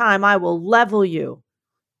more time, I will level you.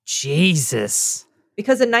 Jesus.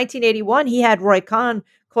 Because in 1981, he had Roy Cohn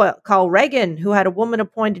call Reagan, who had a woman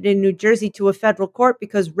appointed in New Jersey to a federal court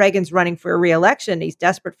because Reagan's running for a re-election. He's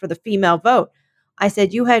desperate for the female vote. I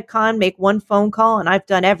said, you had Cohn make one phone call, and I've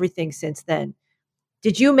done everything since then.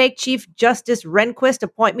 Did you make Chief Justice Rehnquist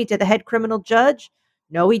appoint me to the head criminal judge?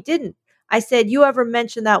 No, he didn't. I said, you ever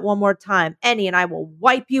mention that one more time, and I will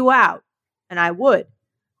wipe you out. And I would.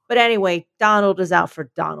 But anyway, Donald is out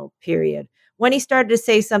for Donald, period. When he started to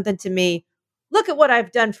say something to me, look at what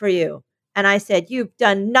I've done for you. And I said, you've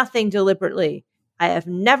done nothing deliberately. I have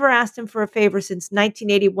never asked him for a favor since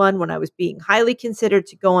 1981 when I was being highly considered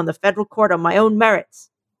to go on the federal court on my own merits.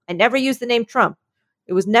 I never used the name Trump.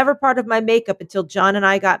 It was never part of my makeup until John and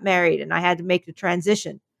I got married and I had to make the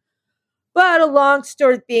transition. But a long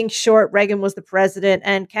story being short, Reagan was the president.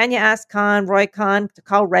 And Kenya asked Roy Cohn, to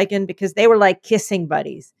call Reagan because they were like kissing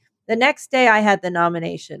buddies. The next day I had the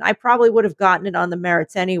nomination. I probably would have gotten it on the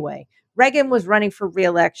merits anyway. Reagan was running for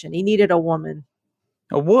re-election. He needed a woman.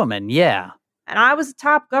 A woman, yeah. And I was a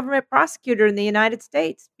top government prosecutor in the United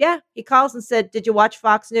States. Yeah, he calls and said, did you watch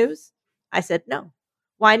Fox News? I said, no.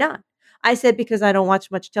 Why not? I said, because I don't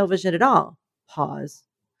watch much television at all. Pause.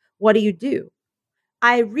 What do?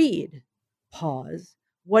 I read. Pause.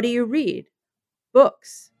 What do you read?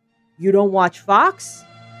 Books. You don't watch Fox?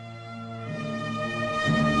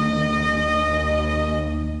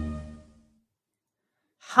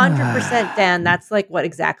 100% Dan, that's like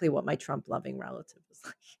exactly what my Trump loving relative was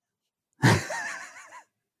like.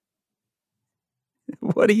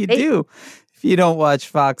 What do you do if you don't watch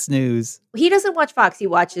Fox News? He doesn't watch Fox. He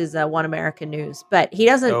watches One American News, but he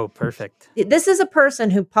doesn't. Oh, perfect. This is a person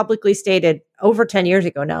who publicly stated over 10 years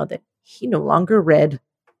ago now that he no longer read.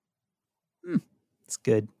 It's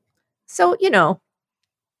good. So, It's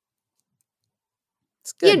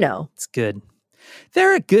good. It's good.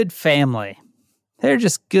 They're a good family. They're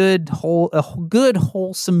just a good,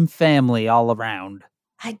 wholesome family all around.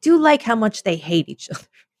 I do like how much they hate each other.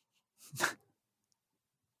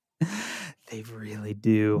 They really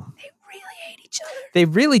do. They really hate each other. They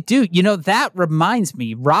really do. That reminds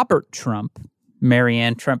me, Robert Trump,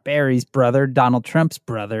 Marianne Trump Barry's brother, Donald Trump's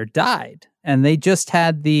brother, died. And they just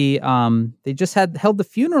had held the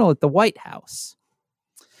funeral at the White House.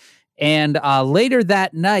 And later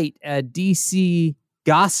that night, DC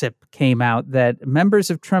gossip came out that members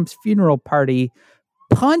of Trump's funeral party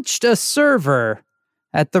punched a server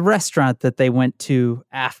at the restaurant that they went to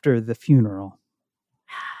after the funeral.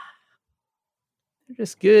 They're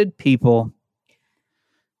just good people.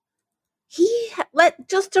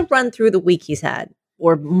 Just to run through the week he's had,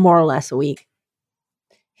 or more or less a week.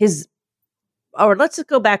 Let's just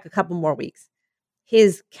go back a couple more weeks.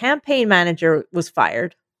 His campaign manager was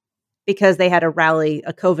fired because they had a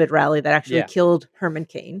COVID rally that actually killed Herman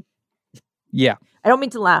Cain. Yeah. I don't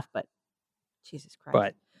mean to laugh, but Jesus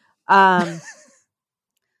Christ. But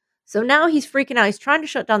so now he's freaking out. He's trying to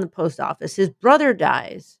shut down the post office. His brother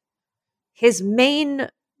dies. His main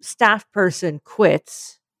staff person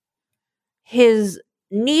quits. His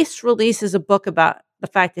niece releases a book about the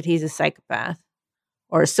fact that he's a psychopath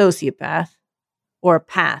or a sociopath or a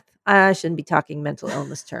path. I shouldn't be talking mental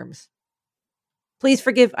illness terms. Please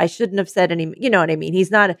forgive. I shouldn't have said any, you know what I mean?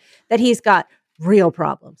 He's got real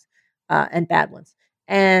problems and bad ones.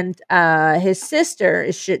 And his sister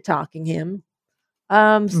is shit talking him.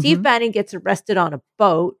 Steve Bannon gets arrested on a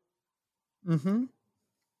boat. Mm-hmm.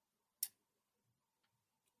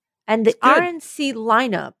 And the RNC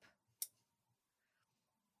lineup,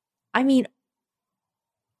 I mean,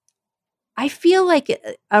 I feel like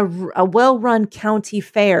a well-run county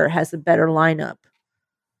fair has a better lineup.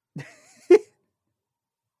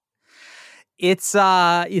 It's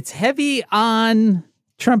heavy on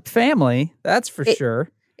Trump family, that's for sure.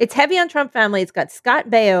 It's heavy on Trump family. It's got Scott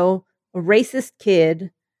Baio, a racist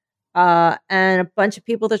kid, and a bunch of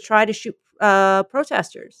people that try to shoot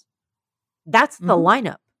protesters. That's the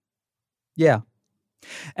lineup. Yeah.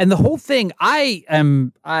 And the whole thing, I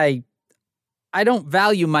don't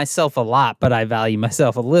value myself a lot, but I value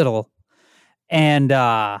myself a little. And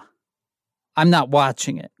I'm not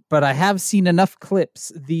watching it, but I have seen enough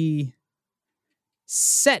clips. The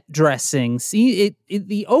set dressing,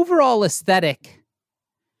 the overall aesthetic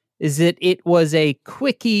is that it was a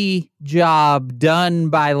quickie job done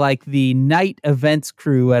by like the night events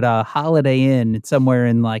crew at a Holiday Inn somewhere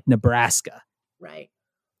in like Nebraska. Right.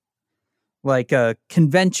 Like a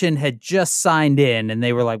convention had just signed in and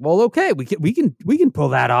they were like, well, okay, we can pull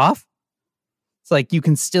that off. It's like you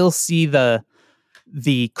can still see the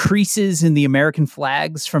creases in the American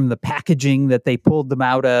flags from the packaging that they pulled them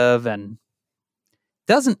out of, and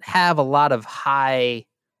doesn't have a lot of high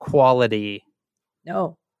quality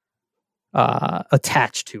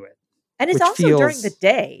attached to it. And it's also during the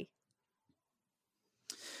day.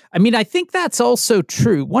 I mean, I think that's also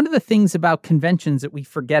true. One of the things about conventions that we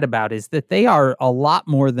forget about is that they are a lot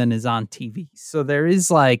more than is on TV. So there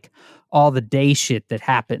is like all the day shit that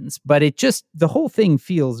happens, but the whole thing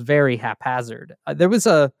feels very haphazard. There was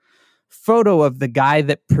a photo of the guy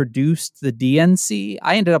that produced the DNC.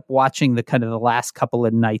 I ended up watching the last couple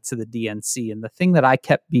of nights of the DNC. And the thing that I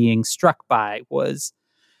kept being struck by was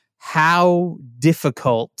how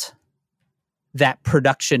difficult that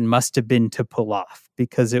production must have been to pull off,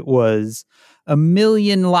 because it was a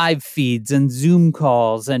million live feeds and Zoom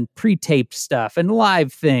calls and pre-taped stuff and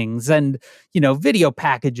live things and, video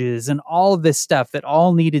packages and all of this stuff that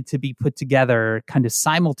all needed to be put together kind of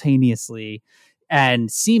simultaneously and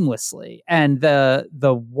seamlessly. And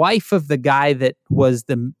the wife of the guy that was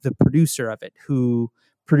the producer of it, who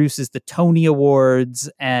produces the Tony Awards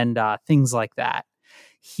and things like that,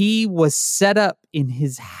 he was set up in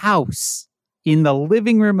his house, in the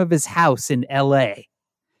living room of his house in LA,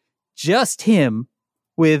 just him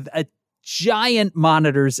with a giant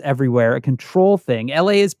monitors everywhere, a control thing.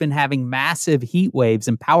 LA has been having massive heat waves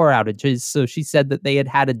and power outages. So she said that they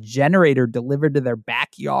had a generator delivered to their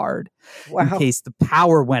backyard in case the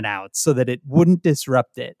power went out so that it wouldn't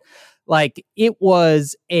disrupt it. Like, it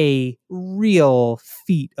was a real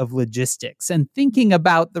feat of logistics. And thinking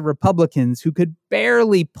about the Republicans who could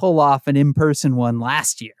barely pull off an in-person one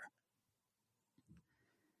last year.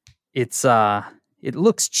 It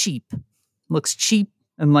looks cheap. Looks cheap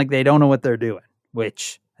and like they don't know what they're doing,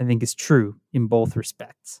 which I think is true in both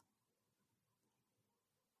respects.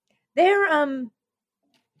 This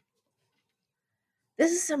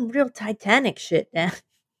is some real Titanic shit, Dan.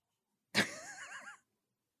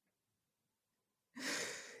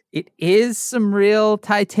 It is some real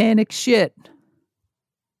Titanic shit.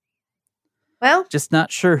 Well, just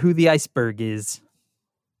not sure who the iceberg is.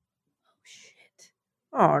 Oh, shit.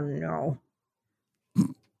 Oh, no.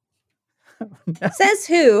 No. Says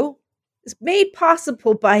Who is made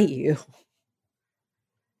possible by you.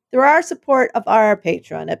 Through our support of our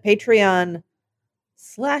Patreon at Patreon/Says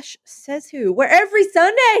Who, where every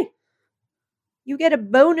Sunday you get a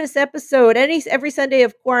bonus episode. Every Sunday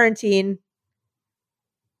of quarantine,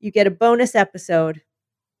 you get a bonus episode.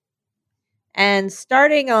 And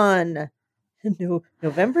starting on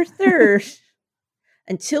November 3rd,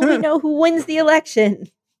 until we know who wins the election.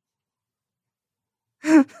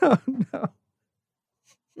 Oh, no.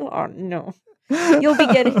 Oh, no. You'll be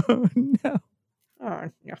getting... Oh, no. Oh,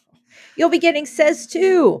 no. You'll be getting Says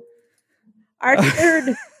Too, our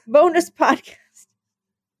third bonus podcast.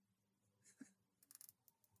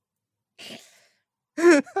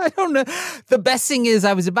 I don't know. The best thing is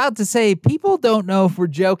I was about to say people don't know if we're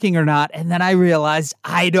joking or not. And then I realized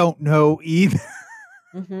I don't know either.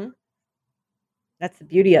 Mm-hmm. That's the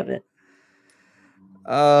beauty of it.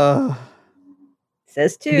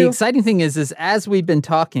 Says Too. The exciting thing is as we've been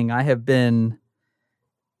talking, I have been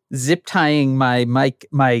zip tying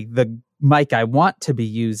the mic I want to be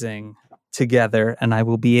using together, and I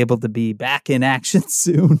will be able to be back in action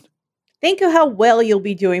soon. Think of how well you'll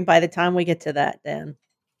be doing by the time we get to that, Dan.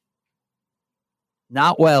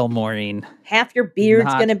 Not well, Maureen. Half your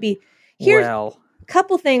beard's going to be... Here's a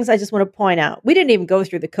couple things I just want to point out. We didn't even go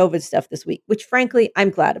through the COVID stuff this week, which frankly,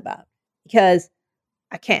 I'm glad about, because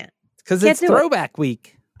I can't. Because it's throwback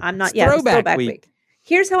week. I'm not... It's Yeah, throwback week.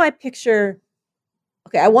 Here's how I picture...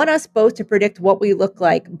 Okay, I want us both to predict what we look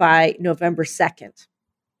like by November 2nd.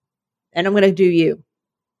 And I'm going to do you.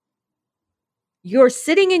 You're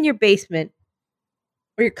sitting in your basement,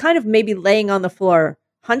 or you're kind of maybe laying on the floor,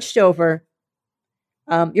 hunched over.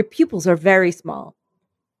 Your pupils are very small.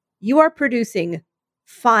 You are producing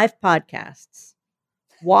 5 podcasts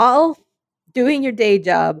while doing your day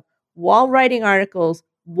job, while writing articles,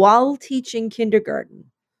 while teaching kindergarten.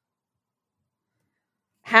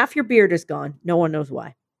 Half your beard is gone. No one knows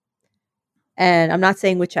why. And I'm not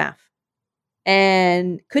saying which half.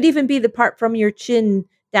 And could even be the part from your chin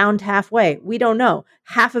down to halfway. We don't know.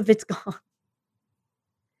 Half of it's gone.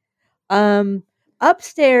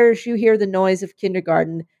 Upstairs, you hear the noise of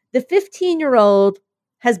kindergarten. The 15-year-old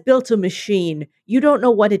has built a machine. You don't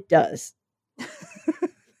know what it does.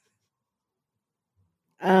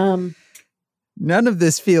 None of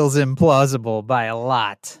this feels implausible by a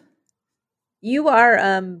lot. You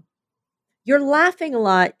are, you're laughing a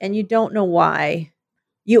lot and you don't know why.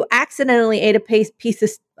 You accidentally ate a piece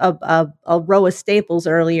of a row of Staples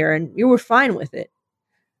earlier and you were fine with it.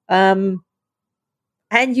 And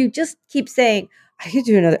you just keep saying, I could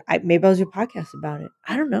do maybe I'll do a podcast about it.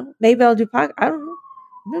 I don't know. Maybe I'll do I don't know.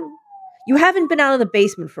 No. You haven't been out of the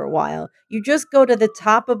basement for a while. You just go to the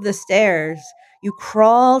top of the stairs. You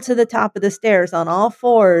crawl to the top of the stairs on all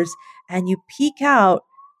fours and you peek out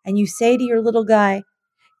and you say to your little guy,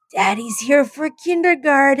 Daddy's here for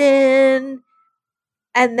kindergarten.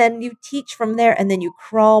 And then you teach from there and then you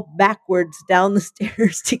crawl backwards down the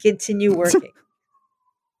stairs to continue working.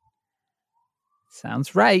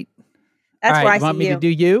 Sounds right. That's all right, where I you want see me you. to do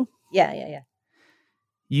you? Yeah.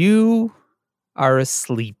 You are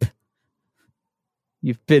asleep.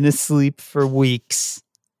 You've been asleep for weeks.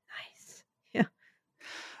 Nice. Yeah.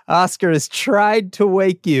 Oscar has tried to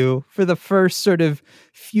wake you for the first sort of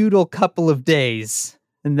futile couple of days.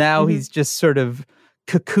 And now he's just sort of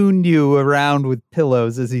cocooned you around with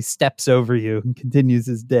pillows as he steps over you and continues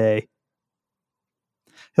his day.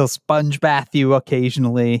 He'll sponge bath you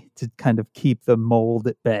occasionally to kind of keep the mold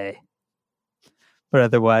at bay. But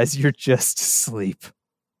otherwise, you're just asleep.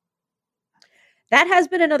 That has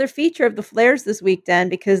been another feature of the flares this week, Dan,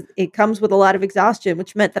 because it comes with a lot of exhaustion,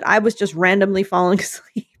 which meant that I was just randomly falling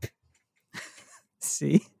asleep.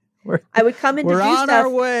 See? I would come in to do We're on stuff. our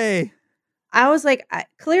way. I was like,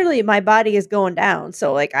 clearly my body is going down.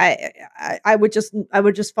 So like I would just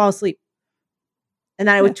fall asleep, and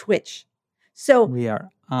then I would twitch. So We are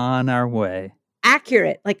on our way.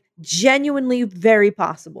 accurate, like genuinely very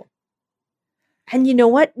possible. And you know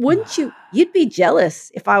what? Wouldn't you? You'd be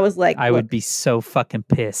jealous if I was like, I would be so fucking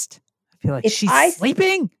pissed. I feel like she's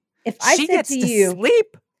sleeping. If I she said gets to to you,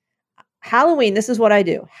 sleep. Halloween, this is what I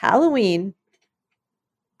do. Halloween,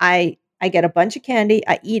 I get a bunch of candy,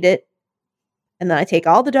 I eat it, and then I take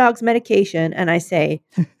all the dog's medication, and I say,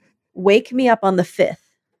 "Wake me up on the 5th."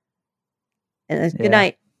 And good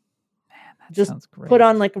night. Man, that Just sounds great. put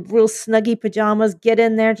on like real snuggy pajamas, get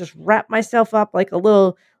in there, just wrap myself up like a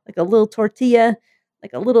little tortilla,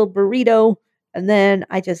 like a little burrito, and then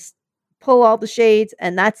I just pull all the shades,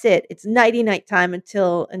 and that's it. It's nighty night time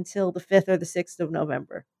until the 5th or the 6th of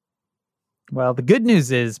November. Well, the good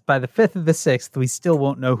news is by the 5th or the 6th, we still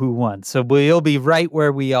won't know who won. So we'll be right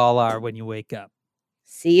where we all are when you wake up.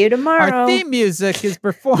 See you tomorrow. Our theme music is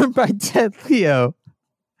performed by Ted Leo.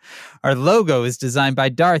 Our logo is designed by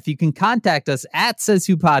Darth. You can contact us at Says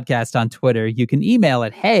Who Podcast on Twitter. You can email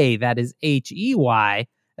at hey, that is HEY,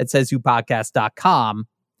 at sayswhopodcast.com.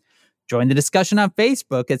 Join the discussion on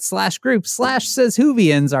Facebook at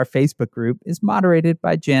 /group/SaysWhovians. Our Facebook group is moderated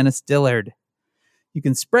by Janice Dillard. You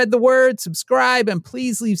can spread the word, subscribe, and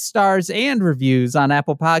please leave stars and reviews on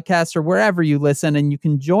Apple Podcasts or wherever you listen. And you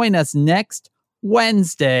can join us next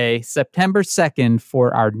Wednesday, September 2nd,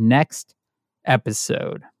 for our next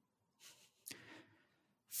episode.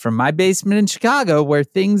 From my basement in Chicago, where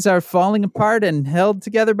things are falling apart and held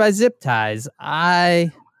together by zip ties,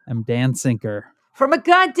 I am Dan Sinker. From a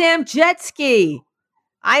goddamn jet ski,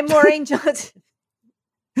 I'm Maureen Johnson.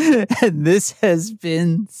 And this has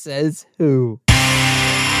been Says Who.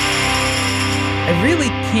 I really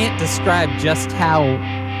can't describe just how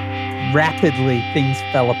rapidly things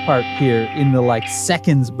fell apart here in the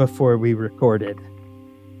seconds before we recorded.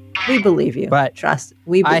 We believe you. But trust,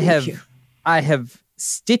 we believe you. I have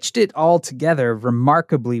stitched it all together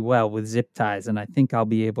remarkably well with zip ties, and I think I'll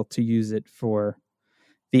be able to use it for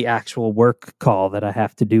the actual work call that I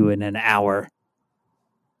have to do in an hour.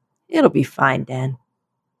 It'll be fine, Dan.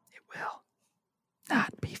 It will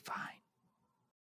not be fine.